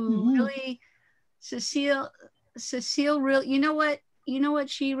 who really, Cecile really, you know what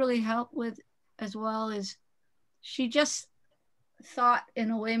she really helped with as well is she just thought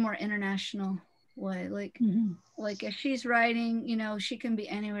in a way more international way. Like if she's writing, you know, she can be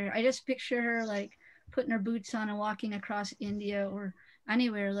anywhere. I just picture her like putting her boots on and walking across India or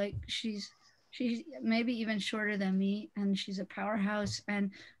anywhere. Like she's maybe even shorter than me, and she's a powerhouse.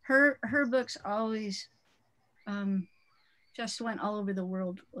 And her books always just went all over the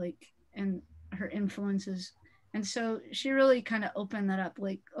world, like, and her influences. And so she really kind of opened that up.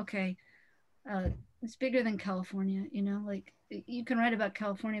 Like, okay, it's bigger than California, you know. Like you can write about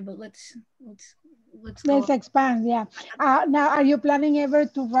California, but let's expand. Yeah. Now, are you planning ever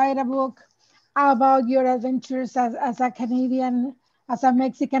to write a book about your adventures as a Canadian, as a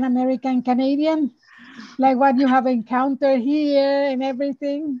Mexican American Canadian, like what you have encountered here and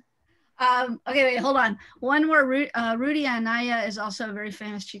everything? Okay, wait, hold on. One more. Rudy Anaya is also a very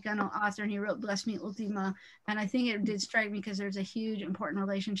famous Chicano author, and he wrote Bless Me Ultima. And I think it did strike me because there's a huge, important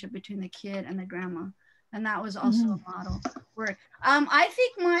relationship between the kid and the grandma. And that was also a model work. I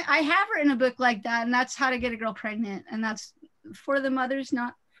think I have written a book like that, and that's How to Get a Girl Pregnant. And that's for the mothers,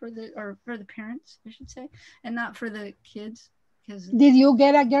 not for the parents, I should say, and not for the kids. Did you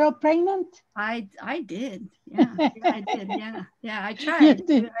get a girl pregnant? I did. Yeah, I did. Yeah. I tried.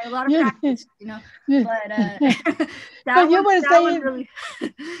 I had a lot of practice, you know. But that one really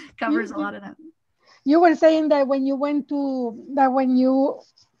covers a lot of that. You were saying that when you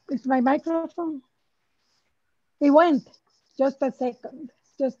is my microphone? It went. Just a second.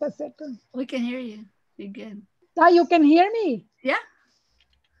 We can hear you. You're good. You can hear me? Yeah.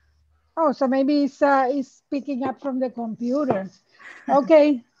 Oh, so maybe it's picking up from the computer.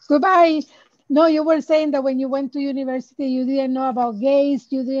 Okay, goodbye. No, you were saying that when you went to university, you didn't know about gays,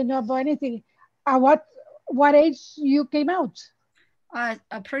 you didn't know about anything. At what age you came out?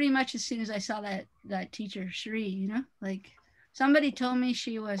 Pretty much as soon as I saw that teacher, Shri, you know, like somebody told me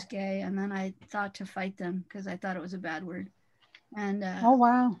she was gay, and then I thought to fight them because I thought it was a bad word. And oh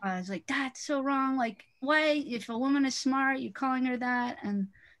wow, I was like, that's so wrong. Like, why, if a woman is smart, you calling her that? And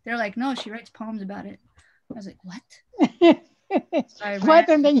they're like, no, she writes poems about it. I was like, what? What?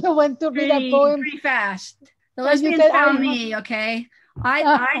 And then you went to read a poem pretty fast. The lesbians found me. Okay,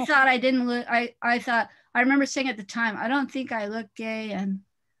 I thought I didn't look. I thought, I remember saying at the time, I don't think I look gay, and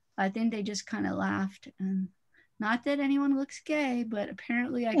I think they just kind of laughed. And not that anyone looks gay, but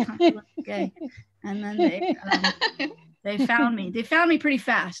apparently I kind of look gay. And then they found me. They found me pretty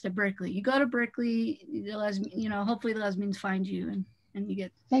fast at Berkeley. You go to Berkeley, hopefully the lesbians find you, and you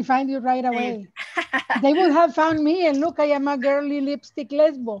get. They find you right away. They would have found me, and look, I am a girly lipstick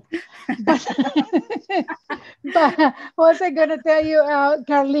lesbo. But what was I going to tell you,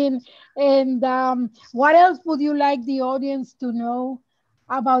 Karleen? And what else would you like the audience to know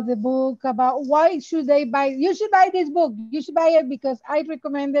about the book? About why should they buy? You should buy this book. You should buy it because I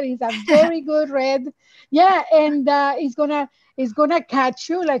recommend it. It's a very good read. Yeah, and it's gonna catch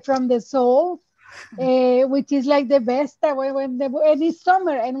you like from the soul. Which is like the best and it's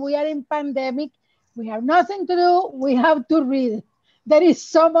summer and we are in pandemic. We have nothing to do. We have to read. There is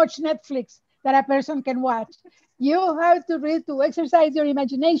so much Netflix that a person can watch. You have to read to exercise your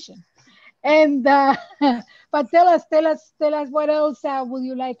imagination. And but tell us what else would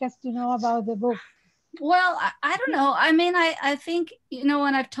you like us to know about the book? Well, I don't know. I mean, I think,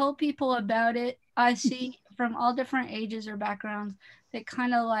 when I've told people about it, I see from all different ages or backgrounds, they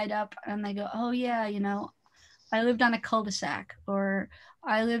kind of light up and they go, oh, yeah, I lived on a cul-de-sac, or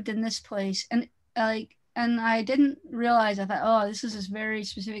I lived in this place. And I didn't realize, I thought, oh, this is this very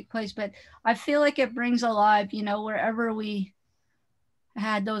specific place. But I feel like it brings alive, wherever we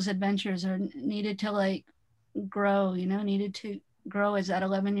had those adventures or needed to grow, needed to grow as that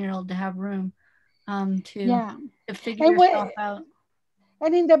 11-year-old to have room to Yeah. figure And yourself out.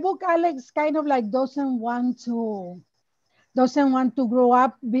 and in the book, Alex kind of like doesn't want to grow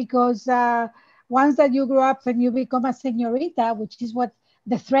up because once that you grow up and you become a señorita, which is what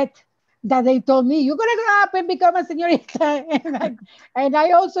the threat that they told me, you're gonna grow up and become a señorita, and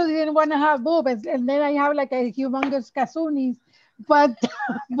I also didn't want to have boobs, and then I have like a humongous casunis, but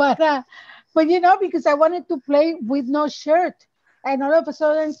but but because I wanted to play with no shirt, and all of a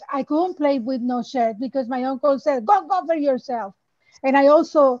sudden I couldn't play with no shirt because my uncle said, go cover yourself, and I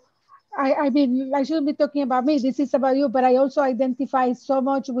also I mean, I shouldn't be talking about me. This is about you, but I also identify so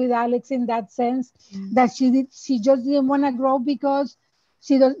much with Alex in that sense that she just didn't want to grow because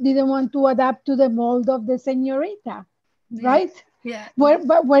she didn't want to adapt to the mold of the señorita, Yeah, right? yeah. But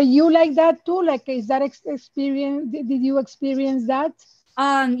were you like that too? Like, is that experience? Did you experience that?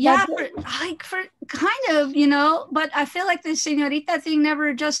 That Yeah, for kind of, but I feel like the señorita thing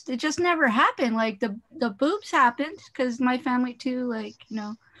it just never happened. Like the boobs happened because my family too,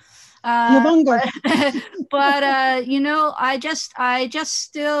 humongous. but I just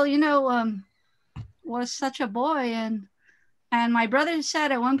still, was such a boy. And my brother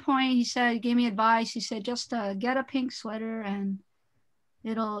said at one point, he gave me advice. He said, just get a pink sweater and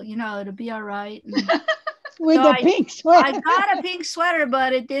it'll be all right. And With so the pink sweater. I got a pink sweater,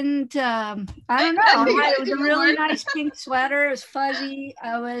 but it didn't, I don't know. It was a really nice pink sweater. It was fuzzy.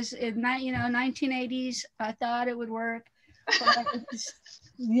 I was in, 1980s. I thought it would work. But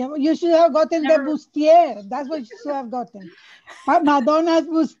You should have gotten the bustier. That's what you should have gotten. Madonna's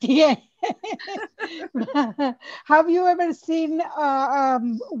bustier. Have you ever seen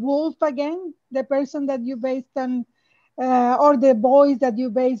Wolf again? The person that you based on, or the boys that you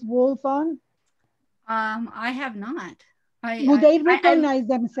based Wolf on? I have not. Would they recognize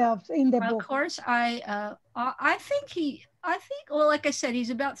themselves in the Of book? course, I think, well, like I said, he's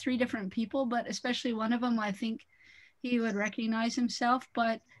about 3 different people, but especially one of them, I think he would recognize himself.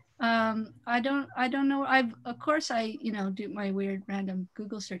 But I don't know. Of course, I do my weird random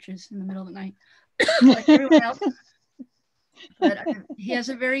Google searches in the middle of the night, like everyone else. But he has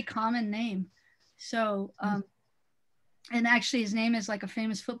a very common name, so and actually his name is like a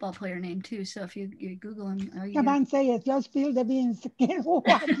famous football player name too. So if you Google him, Come on, say it. Just spill the beans.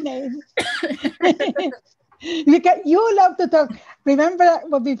 What name? Because you love to talk. Remember,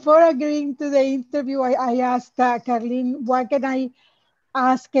 but before agreeing to the interview, I asked Karleen, what can I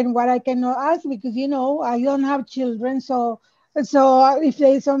ask and what I cannot ask? Because, I don't have children. So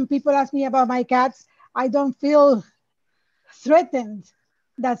if some people ask me about my cats, I don't feel threatened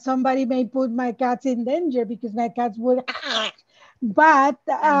that somebody may put my cats in danger because my cats would. But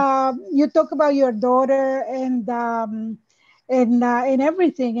you talk about your daughter and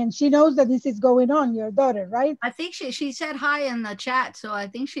everything, and she knows that this is going on. Your daughter, right? I think she said hi in the chat, so I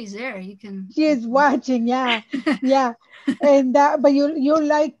think she's there. You can. She is watching, yeah, yeah. And but you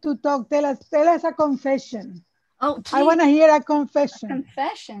like to talk. Tell us a confession. Oh, geez. I want to hear a confession.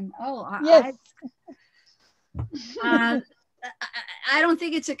 Confession. Oh, yes. I don't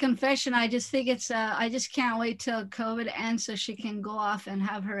think it's a confession. I just think it's I just can't wait till COVID ends so she can go off and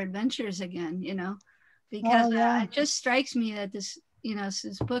have her adventures again, because it just strikes me that this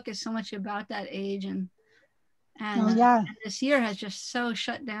book is so much about that age, and this year has just so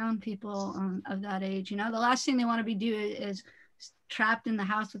shut down people of that age. The last thing they want to be doing is trapped in the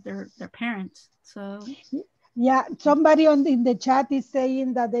house with their parents. So yeah, somebody in the chat is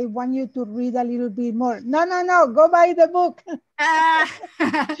saying that they want you to read a little bit more. No, go buy the book.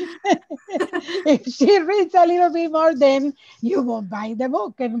 If she reads a little bit more, then you won't buy the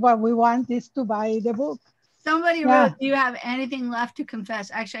book. And what we want is to buy the book. Somebody wrote, do you have anything left to confess?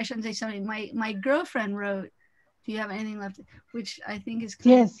 Actually, I shouldn't say somebody. My girlfriend wrote, do you have anything left? Which I think is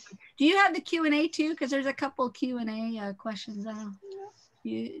kind of, do you have the Q&A too? Because there's a couple Q&A questions. I don't know.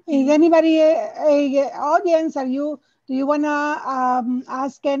 Is anybody audience? Do you wanna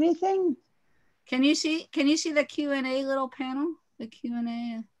ask anything? Can you see the Q&A little panel? The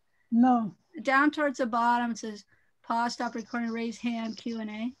Q&A. No. Down towards the bottom it says pause, stop recording, raise hand,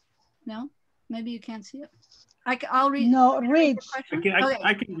 Q&A. No, maybe you can't see it. I'll read. No, read. Okay.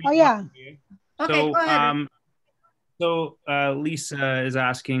 I can read Oh, yeah. one for you. Okay, So, go ahead. Lisa is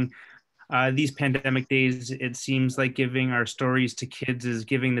asking, these pandemic days, it seems like giving our stories to kids is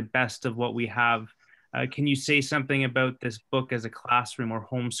giving the best of what we have. Can you say something about this book as a classroom or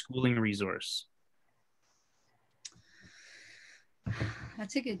homeschooling resource?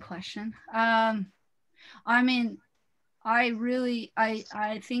 That's a good question. I mean, I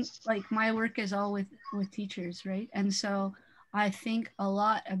think like my work is all with teachers, right? And so I think a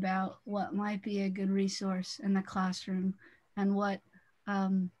lot about what might be a good resource in the classroom and what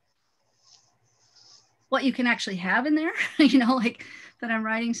you can actually have in there, you know, like that I'm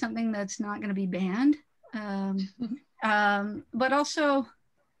writing something that's not going to be banned. But also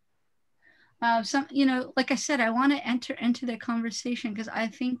some, you know, like I said, I want to enter into the conversation because I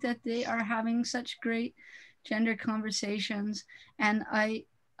think that they are having such great gender conversations, and I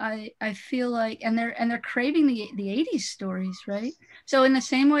feel like, and they're craving the 80s stories, right? So in the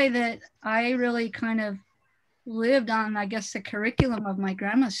same way that I really kind of lived on, I guess, the curriculum of my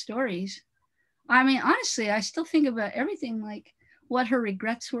grandma's stories. I mean, honestly, I still think about everything, like what her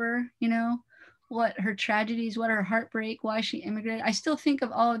regrets were, you know, what her tragedies, what her heartbreak, why she immigrated. I still think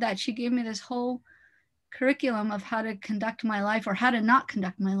of all of that. She gave me this whole curriculum of how to conduct my life or how to not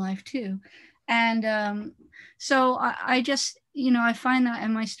conduct my life too. And so I just, you know, I find that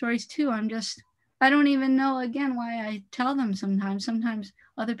in my stories too. I don't even know again why I tell them sometimes. Sometimes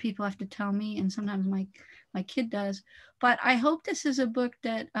other people have to tell me, and sometimes my kid does. But I hope this is a book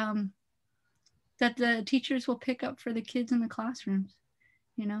that that the teachers will pick up for the kids in the classrooms.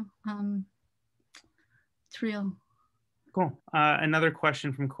 You know, it's real. Cool. Another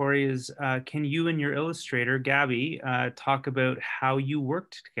question from Corey is, can you and your illustrator, Gabby, talk about how you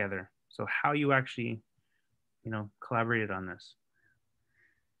worked together? So how you actually, you know, collaborated on this?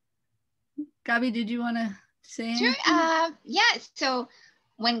 Gabby, did you want to say anything? Sure. Yeah. So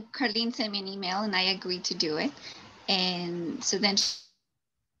when Karleen sent me an email and I agreed to do it, and so then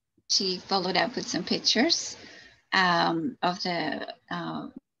she followed up with some pictures of the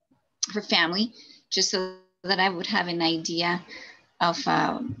her family, just so that I would have an idea of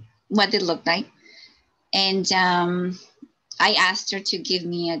what they looked like. And I asked her to give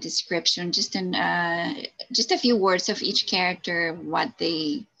me a description, just a few words of each character, what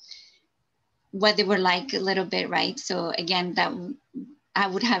they were like a little bit, right? So again, that I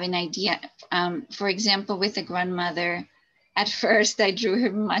would have an idea. For example, with the grandmother, at first I drew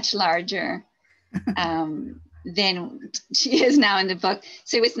her much larger than she is now in the book.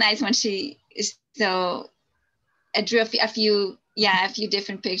 So it was nice when so I drew a few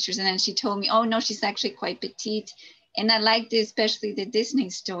different pictures, and then she told me, oh no, she's actually quite petite. And I liked especially the Disney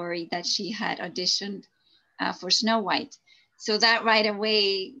story that she had auditioned for Snow White. So that right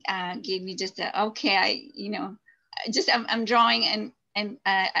away gave me just I'm drawing and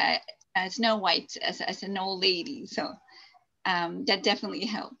Snow White as an old lady. So that definitely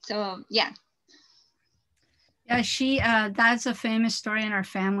helped. So yeah. Yeah, she that's a famous story in our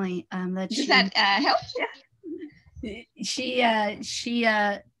family. Does that help? Yeah. She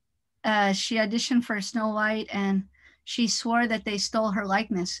auditioned for Snow White, and she swore that they stole her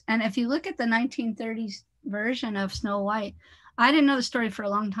likeness. And if you look at the 1930s version of Snow White, I didn't know the story for a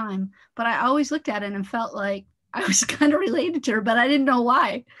long time, but I always looked at it and felt like I was kind of related to her, but I didn't know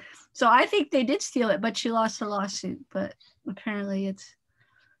why. So I think they did steal it, but she lost the lawsuit. But apparently it's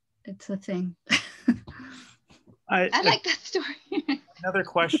a thing. I like that story. Another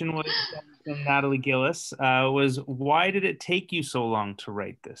question was from Natalie Gillis, was why did it take you so long to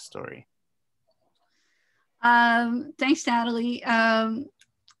write this story? Thanks, Natalie.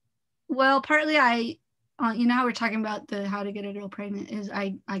 Well, partly you know how we're talking about how to get a girl pregnant is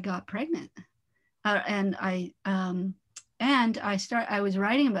I got pregnant, and I was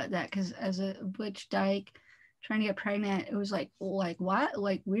writing about that because as a butch dyke trying to get pregnant, it was like what,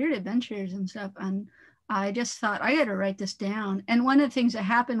 like weird adventures and stuff. And I just thought I got to write this down. And one of the things that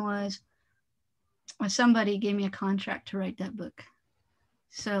happened was somebody gave me a contract to write that book.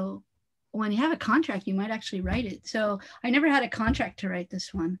 So when you have a contract, you might actually write it. So I never had a contract to write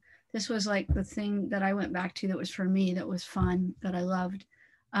this one. This was like the thing that I went back to that was for me, that was fun, that I loved.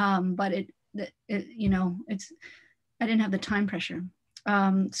 But it you know, I didn't have the time pressure.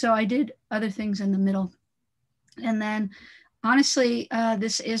 So I did other things in the middle. And then honestly,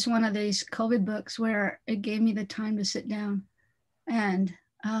 this is one of these COVID books where it gave me the time to sit down. And,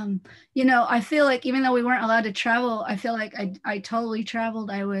 you know, I feel like even though we weren't allowed to travel, I feel like I totally traveled.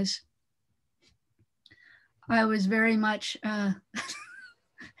 I was very much,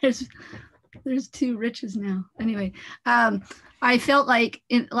 there's two riches now. Anyway, I felt like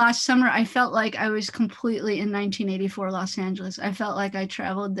last summer, I felt like I was completely in 1984 Los Angeles. I felt like I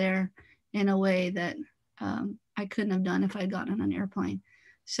traveled there in a way that I couldn't have done if I'd gotten on an airplane.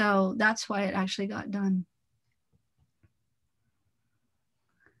 So that's why it actually got done.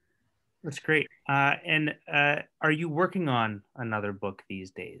 That's great. And are you working on another book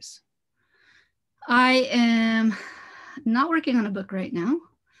these days? I am not working on a book right now.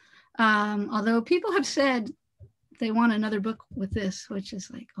 Although people have said they want another book with this, which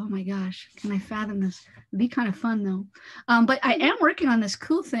is like, oh my gosh, can I fathom this? It'd be kind of fun though. But I am working on this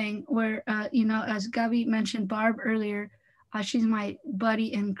cool thing where, you know, as Gabi mentioned, Barb earlier, she's my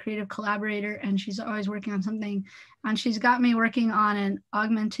buddy and creative collaborator, and she's always working on something. And she's got me working on an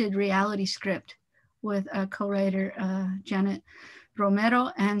augmented reality script with a co-writer, Janet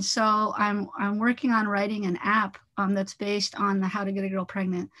Romero. And so I'm working on writing an app that's based on the How to Get a Girl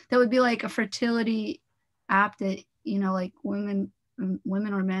Pregnant. That would be like a fertility app that, you know, like women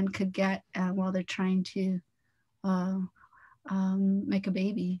or men could get while they're trying to make a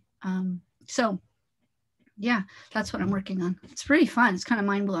baby. So yeah, that's what I'm working on. It's pretty fun. It's kind of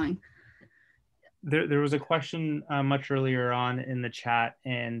mind-blowing. There was a question much earlier on in the chat,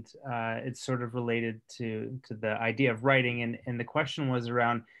 and it's sort of related to the idea of writing. And the question was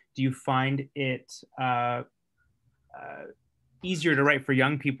around, do you find it easier to write for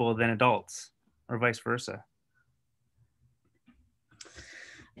young people than adults, or vice versa?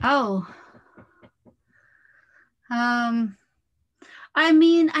 Oh, I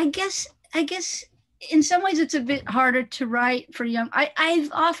mean, I guess in some ways it's a bit harder to write for young.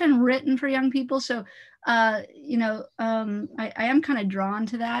 I've often written for young people, so you know, I am kind of drawn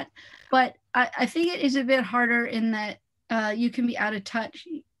to that. But I think it is a bit harder in that you can be out of touch,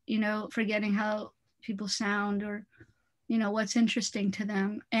 you know, forgetting how people sound or, you know, what's interesting to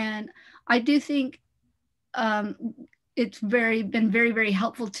them. And I do think it's been very, very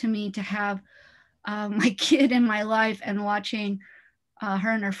helpful to me to have my kid in my life and watching her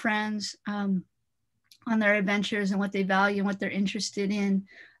and her friends on their adventures and what they value and what they're interested in,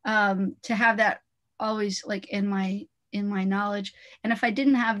 to have that always like in my knowledge. And if I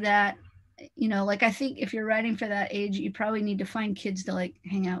didn't have that, you know, like I think if you're writing for that age, you probably need to find kids to like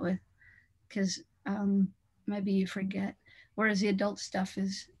hang out with, because maybe you forget. Whereas the adult stuff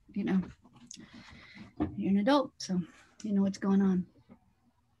is, you know, you're an adult, so you know what's going on.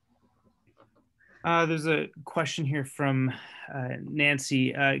 There's a question here from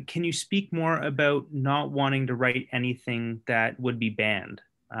Nancy. Can you speak more about not wanting to write anything that would be banned?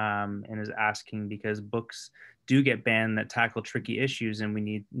 And is asking because books do get banned that tackle tricky issues, and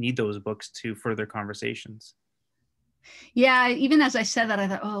we need those books to further conversations. Yeah, even as I said that, I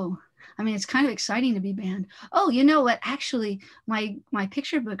thought, oh, I mean, it's kind of exciting to be banned. Oh, you know what? Actually, my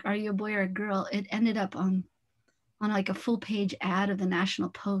picture book, Are You a Boy or a Girl? It ended up on like a full page ad of the National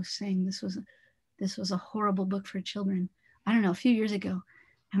Post saying this was a horrible book for children. I don't know, a few years ago.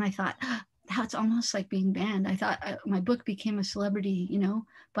 And I thought, that's almost like being banned. I thought my book became a celebrity, you know,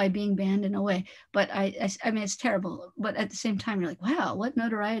 by being banned in a way. But I mean, it's terrible. But at the same time, you're like, wow, what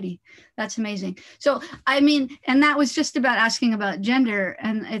notoriety. That's amazing. So, I mean, and that was just about asking about gender.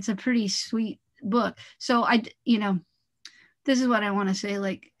 And it's a pretty sweet book. So you know, this is what I want to say.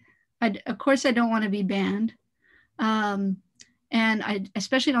 Like, of course, I don't want to be banned. And I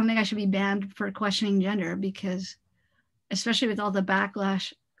especially don't think I should be banned for questioning gender, because especially with all the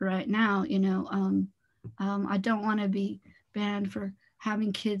backlash right now, you know, I don't want to be banned for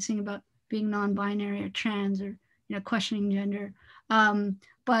having kids sing about being non-binary or trans or, you know, questioning gender.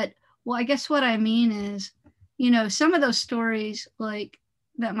 But, well, I guess what I mean is, you know, some of those stories like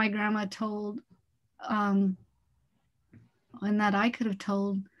that my grandma told and that I could have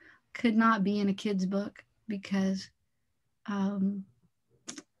told could not be in a kid's book, because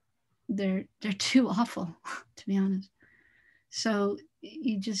they're too awful, to be honest. So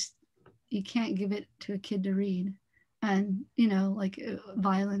you can't give it to a kid to read. And, you know, like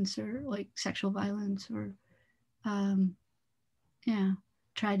violence or like sexual violence or yeah,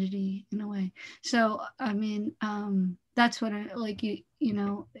 tragedy in a way. So I mean, that's what I like. You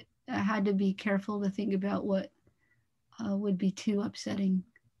know, I had to be careful to think about what would be too upsetting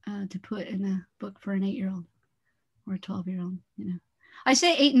to put in a book for an 8-year-old or a 12-year-old, you know. I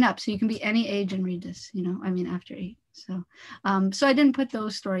say 8 and up, so you can be any age and read this, you know, I mean, after 8. So, so I didn't put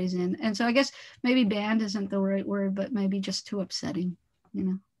those stories in. And so I guess maybe banned isn't the right word, but maybe just too upsetting, you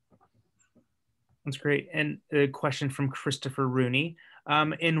know. That's great. And a question from Christopher Rooney.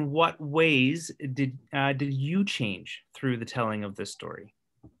 In what ways did you change through the telling of this story?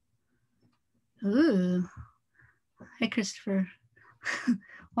 Ooh. Hey, Christopher.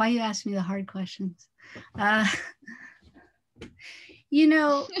 Why you ask me the hard questions? You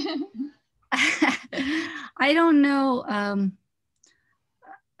know, I don't know.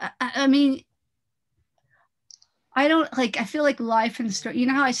 I mean, I don't like, I feel like life and story, you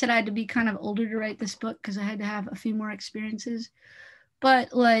know how I said I had to be kind of older to write this book because I had to have a few more experiences,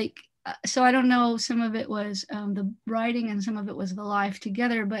 but like, so I don't know, some of it was the writing and some of it was the life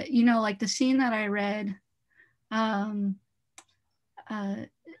together, but you know, like the scene that I read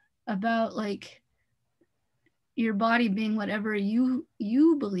about like your body being whatever you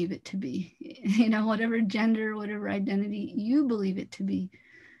believe it to be, you know, whatever gender, whatever identity you believe it to be.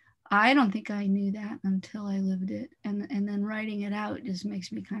 I don't think I knew that until I lived it, and then writing it out just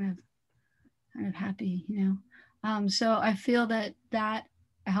makes me kind of happy, you know. So I feel that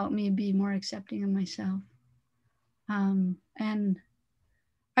helped me be more accepting of myself. And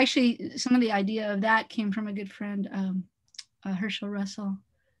actually, some of the idea of that came from a good friend, Herschel Russell,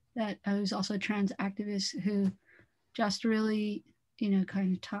 that was also a trans activist, who just really, you know,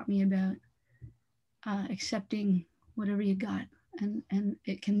 kind of taught me about accepting whatever you got. And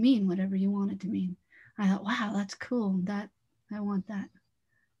it can mean whatever you want it to mean. I thought, wow, that's cool. That I want that.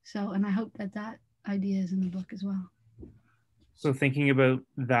 So, and I hope that idea is in the book as well. So thinking about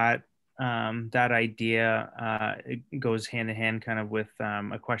that, that idea, it goes hand in hand kind of with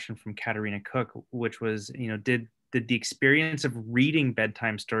a question from Katarina Cook, which was, you know, did the experience of reading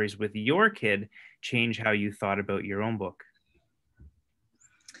bedtime stories with your kid change how you thought about your own book?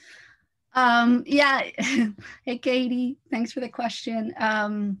 Yeah. Hey, Katie, thanks for the question.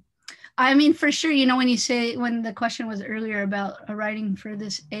 I mean, for sure, you know, when the question was earlier about writing for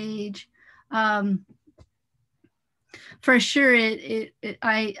this age, for sure,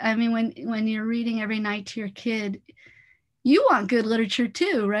 I mean, when you're reading every night to your kid, you want good literature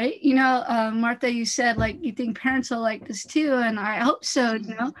too, right? You know, Martha, you said like you think parents will like this too, and I hope so,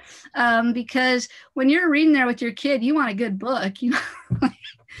 you know, because when you're reading there with your kid, you want a good book, you know.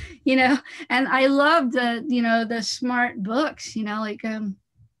 You know, and I love the smart books, you know, like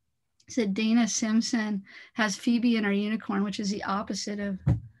said Dana Simpson has Phoebe and Her Unicorn, which is the opposite of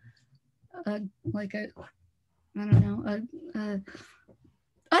like a, I don't know, I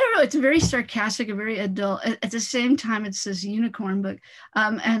don't know, it's very sarcastic, a very adult. At the same time, it's this unicorn book.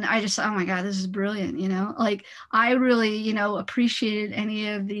 And I just, oh my God, this is brilliant, you know? Like, I really, you know, appreciated any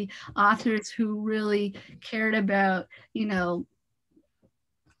of the authors who really cared about, you know,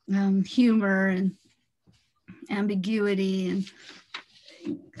 humor and ambiguity and,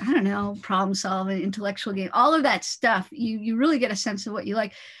 I don't know, problem solving, intellectual game, all of that stuff. You really get a sense of what you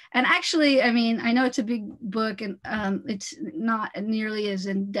like. And actually, I mean, I know it's a big book and it's not nearly as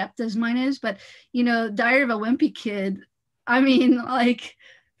in depth as mine is, but, you know, Diary of a Wimpy Kid, I mean, like,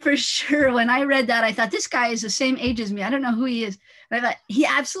 for sure, when I read that, I thought, this guy is the same age as me. I don't know who he is. And I thought, he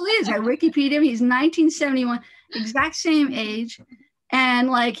absolutely is. I Wikipedia him. He's 1971, exact same age. And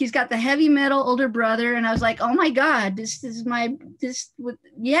like, he's got the heavy metal older brother. And I was like, oh my God, this is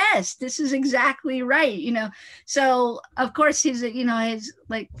exactly right. You know? So of course he's, you know, he's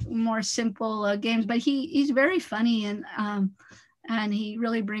like more simple games, but he's very funny and he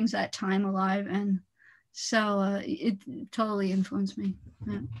really brings that time alive. And so it totally influenced me.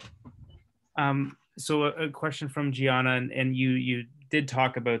 Yeah. So a question from Gianna, and you did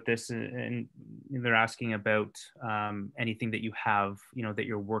talk about this, and they're asking about anything that you have, you know, that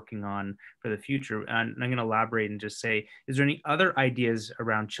you're working on for the future. And I'm going to elaborate and just say, is there any other ideas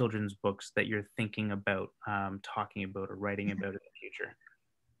around children's books that you're thinking about talking about or writing about in the future?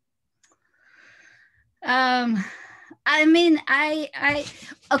 I mean,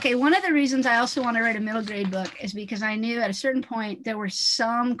 okay, one of the reasons I also want to write a middle grade book is because I knew at a certain point there were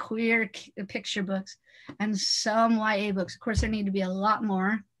some queer picture books and some YA books. Of course, there need to be a lot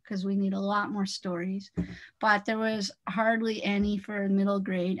more because we need a lot more stories, but there was hardly any for middle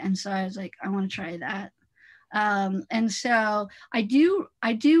grade. And so I was like, I want to try that. And so I do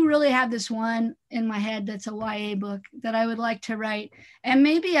really have this one in my head that's a YA book that I would like to write, and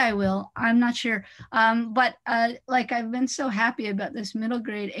maybe I will, I'm not sure. But like, I've been so happy about this middle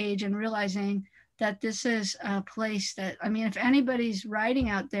grade age and realizing that this is a place that, I mean, if anybody's writing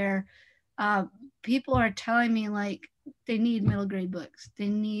out there, people are telling me like they need middle grade books. They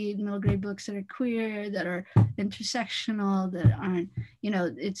need middle grade books that are queer, that are intersectional, that aren't, you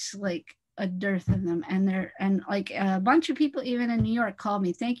know, it's like a dearth of them. And like a bunch of people even in New York called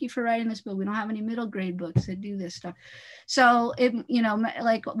me, thank you for writing this book. We don't have any middle grade books that do this stuff. So it, you know,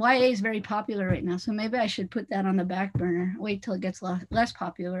 like YA is very popular right now. So maybe I should put that on the back burner, wait till it gets less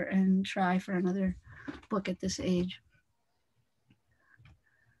popular and try for another book at this age.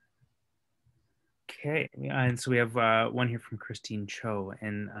 Okay, and so we have one here from Christine Cho,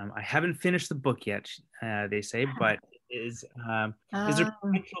 and I haven't finished the book yet, they say, but is there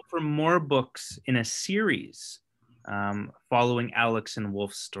potential for more books in a series following Alex and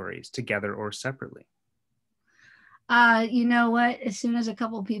Wolf's stories together or separately? You know what? As soon as a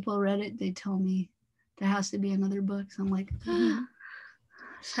couple people read it, they told me there has to be another book. So I'm like,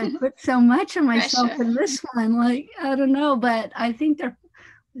 I put so much of myself in this one. Like, I don't know, but I think they're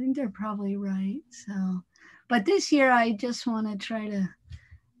probably right. So, but this year I just want to try to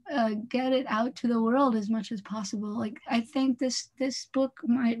get it out to the world as much as possible. Like, I think this book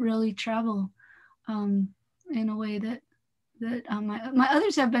might really travel in a way that my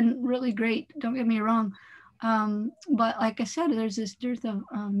others have been really great. Don't get me wrong. But like I said, there's this dearth of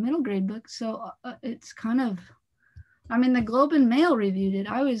middle grade books. So it's kind of, I mean, the Globe and Mail reviewed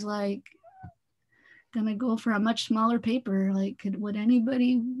it. I was like, gonna go for a much smaller paper. Like, would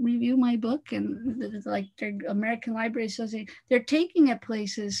anybody review my book? And it's like their American Library Association, they're taking it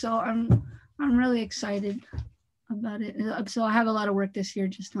places. So I'm really excited about it. So I have a lot of work this year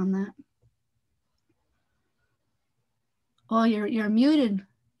just on that. Oh, you're muted.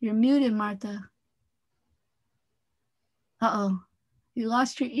 You're muted, Martha. Uh-oh, you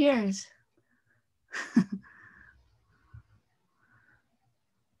lost your ears.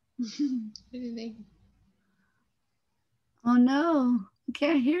 Oh no, I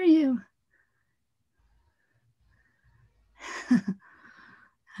can't hear you.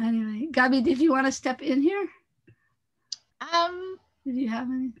 Anyway, Gabi, did you want to step in here? Did you have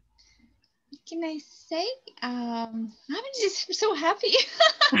any? What can I say? I'm just so happy.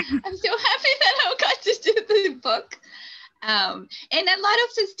 I'm so happy that I got to do the book. And a lot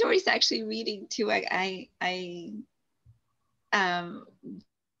of the stories actually reading too, I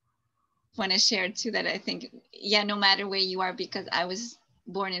want to share too, that I think, yeah, no matter where you are, because I was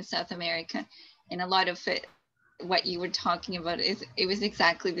born in South America, and a lot of it, what you were talking about, it was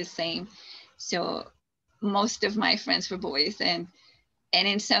exactly the same. So most of my friends were boys, and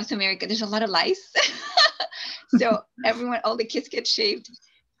in South America there's a lot of lice. So all the kids get shaved.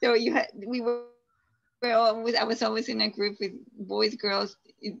 So I was always in a group with boys, girls,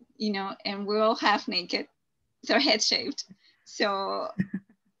 you know, and we're all half naked, so head shaved. So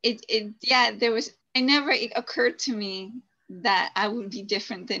it never occurred to me that I would be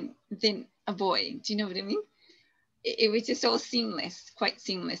different than a boy. Do you know what I mean? It was just all seamless, quite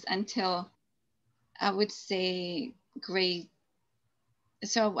seamless, until I would say grade.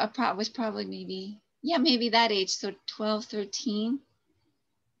 So I was probably maybe that age, so 12, 13.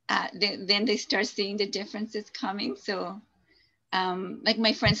 Then they start seeing the differences coming. So like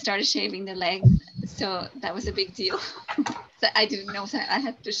my friends started shaving their legs, so that was a big deal. So I didn't know that I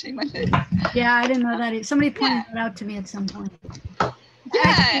had to shave my legs. Yeah, I didn't know that. Somebody pointed that out to me at some point. Yeah.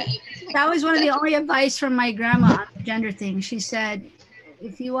 Actually, that was one of the only advice from my grandma on the gender thing. She said,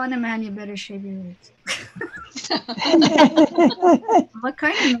 if you want a man, you better shave your legs. What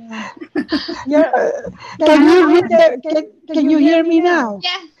kind of man? Can you hear me now?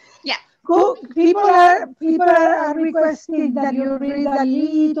 Yeah. People are requesting that you read a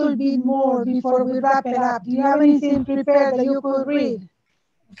little bit more before we wrap it up. Do you have anything prepared that you could read?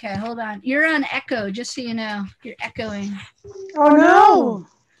 Okay, hold on. You're on echo, just so you know. You're echoing. Oh no!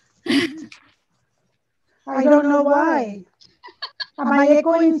 I don't know why. Am I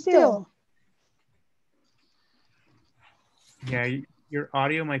echoing still? Yeah, your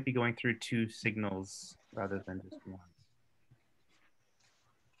audio might be going through two signals rather than just one.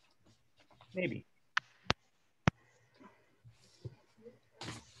 Maybe.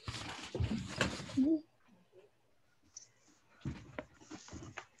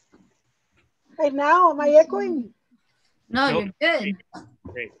 And now, am I echoing? No, nope. You're good.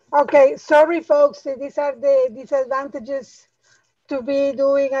 Great. Okay, sorry folks, these are the disadvantages to be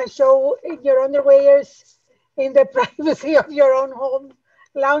doing a show in your underwears in the privacy of your own home,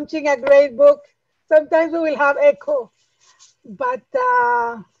 launching a great book. Sometimes we will have echo, but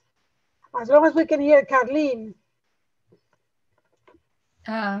as long as we can hear Karleen.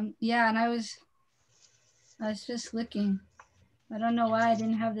 Yeah, and I was just looking. I don't know why I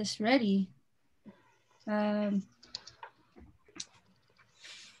didn't have this ready. Oh,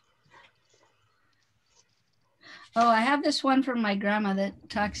 I have this one from my grandma that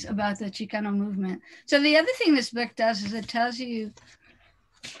talks about the Chicano movement. So the other thing this book does is it tells you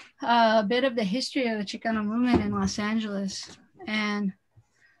a bit of the history of the Chicano movement in Los Angeles. And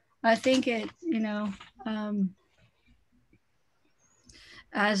I think it,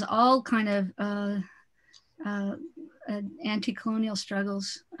 as all kind of anti-colonial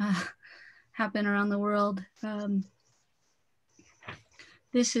struggles happen around the world,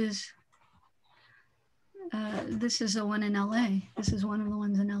 this is This is the one in LA. This is one of the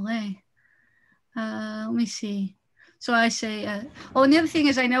ones in LA. Let me see. So I say, oh, and the other thing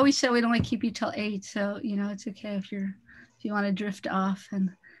is, I know we said we'd only keep you till 8, so you know it's okay if you want to drift off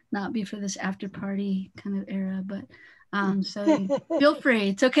and not be for this after party kind of era. But so feel free.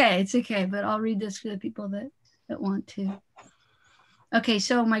 It's okay. But I'll read this for the people that want to. Okay,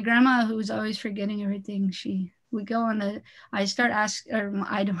 so my grandma, who was always forgetting everything, we go on the. I start asking, or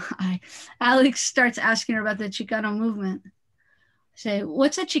Alex starts asking her about the Chicano movement. I say,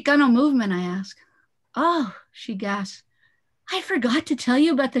 what's a Chicano movement? I ask. Oh, she gasps. I forgot to tell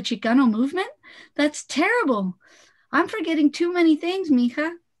you about the Chicano movement? That's terrible. I'm forgetting too many things,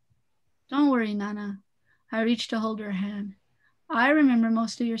 mija. Don't worry, Nana. I reach to hold her hand. I remember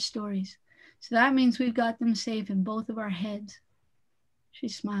most of your stories, so that means we've got them safe in both of our heads. She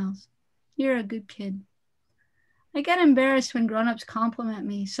smiles. You're a good kid. I get embarrassed when grown-ups compliment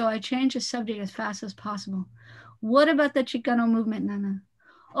me, so I change the subject as fast as possible. What about the Chicano movement, Nana?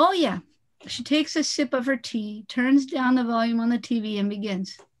 Oh, yeah. She takes a sip of her tea, turns down the volume on the TV, and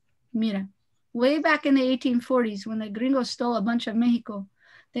begins. Mira, way back in the 1840s, when the gringos stole a bunch of Mexico,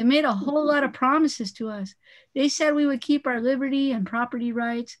 they made a whole lot of promises to us. They said we would keep our liberty and property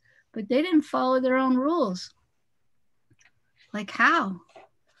rights, but they didn't follow their own rules. Like how?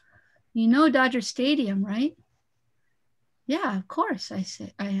 You know Dodger Stadium, right? Yeah, of course, I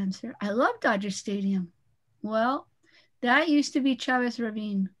answer. I love Dodger Stadium. Well, that used to be Chaves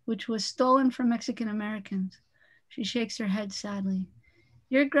Ravine, which was stolen from Mexican Americans. She shakes her head sadly.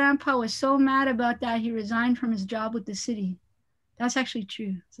 Your grandpa was so mad about that, he resigned from his job with the city. That's actually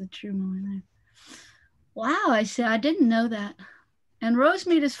true. It's a true moment there. Wow, I said, I didn't know that. And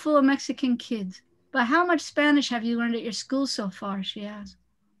Rosemead is full of Mexican kids. But how much Spanish have you learned at your school so far? She asked.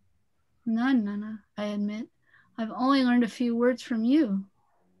 None, Nana, I admit. I've only learned a few words from you.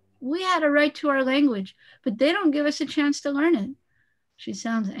 We had a right to our language, but they don't give us a chance to learn it. She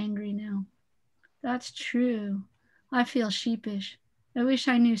sounds angry now. That's true. I feel sheepish. I wish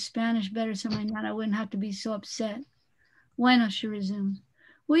I knew Spanish better so my Nana wouldn't have to be so upset. Bueno, she resumes.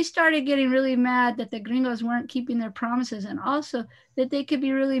 We started getting really mad that the gringos weren't keeping their promises, and also that they could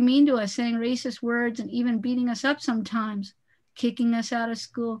be really mean to us, saying racist words and even beating us up sometimes, kicking us out of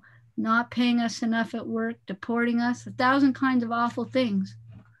school, not paying us enough at work, deporting us, 1,000 kinds of awful things.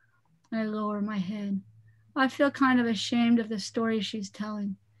 I lower my head. I feel kind of ashamed of the story she's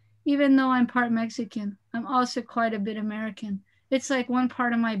telling. Even though I'm part Mexican, I'm also quite a bit American. It's like one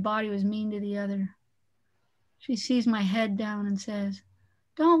part of my body was mean to the other. She sees my head down and says,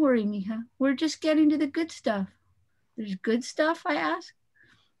 Don't worry, mija. We're just getting to the good stuff. There's good stuff, I ask.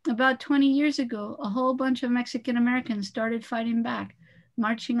 About 20 years ago, a whole bunch of Mexican Americans started fighting back,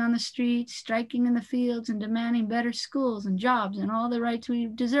 marching on the streets, striking in the fields, and demanding better schools and jobs and all the rights we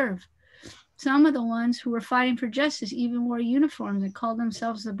deserve. Some of the ones who were fighting for justice even wore uniforms and called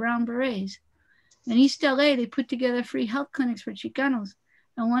themselves the Brown Berets. In East LA, they put together free health clinics for Chicanos,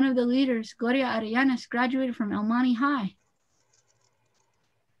 and one of the leaders, Gloria Arellanes, graduated from El Monte High.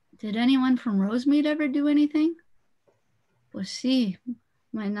 Did anyone from Rosemead ever do anything? Pues sí,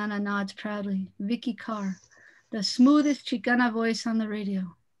 my Nana nods proudly. Vicky Carr, the smoothest Chicana voice on the radio.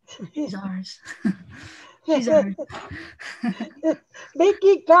 She's ours. She's ours.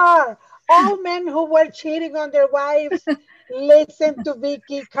 Vicky Carr. All men who were cheating on their wives listen to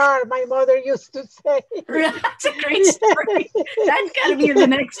Vicky Carr, my mother used to say. That's a great story. That's got to be in the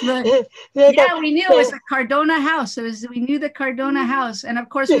next book. Yeah, we knew it was the Cardona house. We knew the Cardona house. And of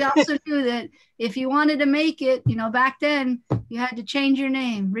course, we also knew that if you wanted to make it, back then, you had to change your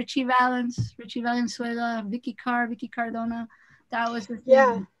name. Richie Valenzuela, Vicky Carr, Vicky Cardona. That was the thing.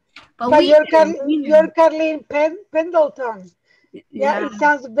 Yeah. But you're Karleen Pendleton. Yeah, it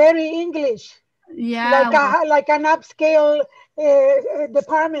sounds very English. Yeah, like an upscale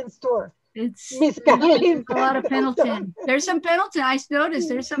department store. It's Miss Karleen. A lot of Pendleton. There's some Pendleton. I noticed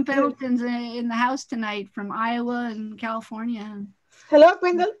there's some Pendletons in the house tonight from Iowa and California. Hello,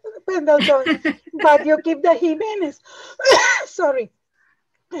 Pendleton. But you keep the Jiménez. Sorry.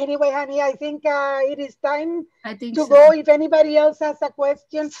 Anyway, honey, I think it is time to go. If anybody else has a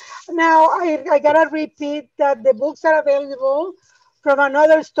question. Now, I gotta repeat that the books are available from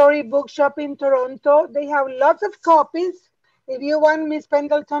Another Story bookshop in Toronto. They have lots of copies. If you want Miss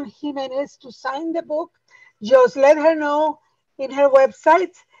Pendleton Jiménez to sign the book, just let her know in her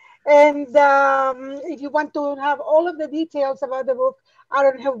website. And if you want to have all of the details about the book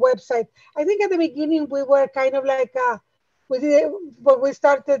are on her website. I think at the beginning we were kind of like when we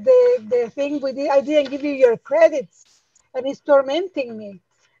started the thing, I didn't give you your credits, and it's tormenting me.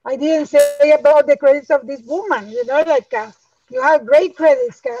 I didn't say about the credits of this woman, You have great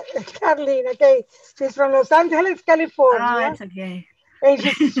credits, Karleen. Okay, she's from Los Angeles, Oh, California. it's okay. And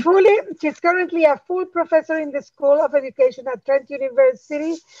she's currently a full professor in the School of Education at Trent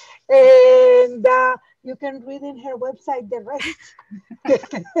University. And you can read in her website the rest.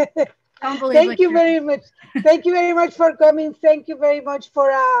 Don't believe Thank what you you're. very much. Thank you very much for coming. Thank you very much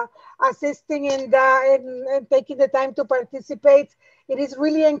for assisting and taking the time to participate. It is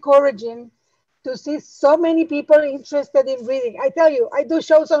really encouraging to see so many people interested in reading. I tell you, I do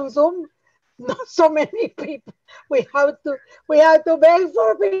shows on Zoom. Not so many people. We have to beg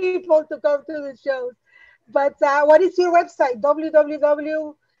for people to come to the shows. But what is your website?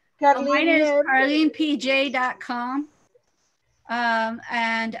 www. Oh, mine is Karleen. carleenpj.com.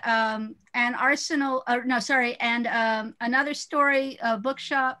 And Arsenal, no, sorry, and another story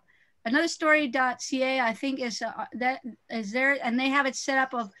bookshop, another story.ca, I think that is there, and they have it set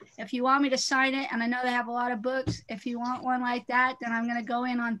up of if you want me to sign it, and I know they have a lot of books. If you want one like that, then I'm gonna go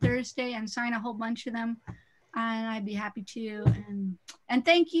in on Thursday and sign a whole bunch of them, and I'd be happy to. And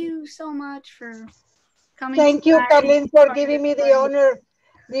thank you so much for coming. Thank you, Karleen, for giving me the honor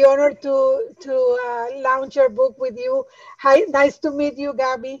to launch your book with you. Hi, nice to meet you,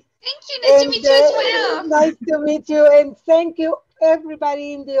 Gabby. Thank you. Nice to meet you as well. Nice to meet you, and thank you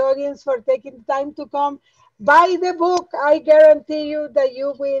everybody in the audience for taking time to come. Buy the book. I guarantee you that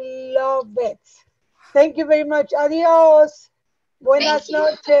you will love it. Thank you very much. Adios. Buenas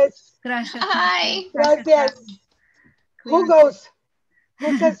noches. Gracias. Bye. Gracias. Who goes?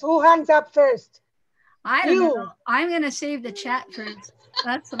 Who hangs up first? I don't know. I'm going to save the chat first.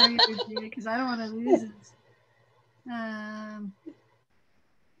 That's what I'm going to do because I don't want to lose it.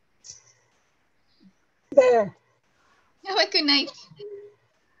 There. Have a good night.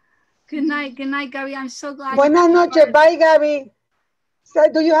 Good night. Good night, Gabby. I'm so glad. Buenas noches. Bye, Gabby.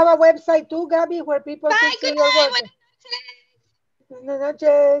 So, do you have a website too, Gabby, where people can see your work? Buenas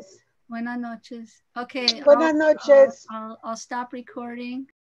noches. Buenas noches. Okay. Buenas noches. I'll stop recording.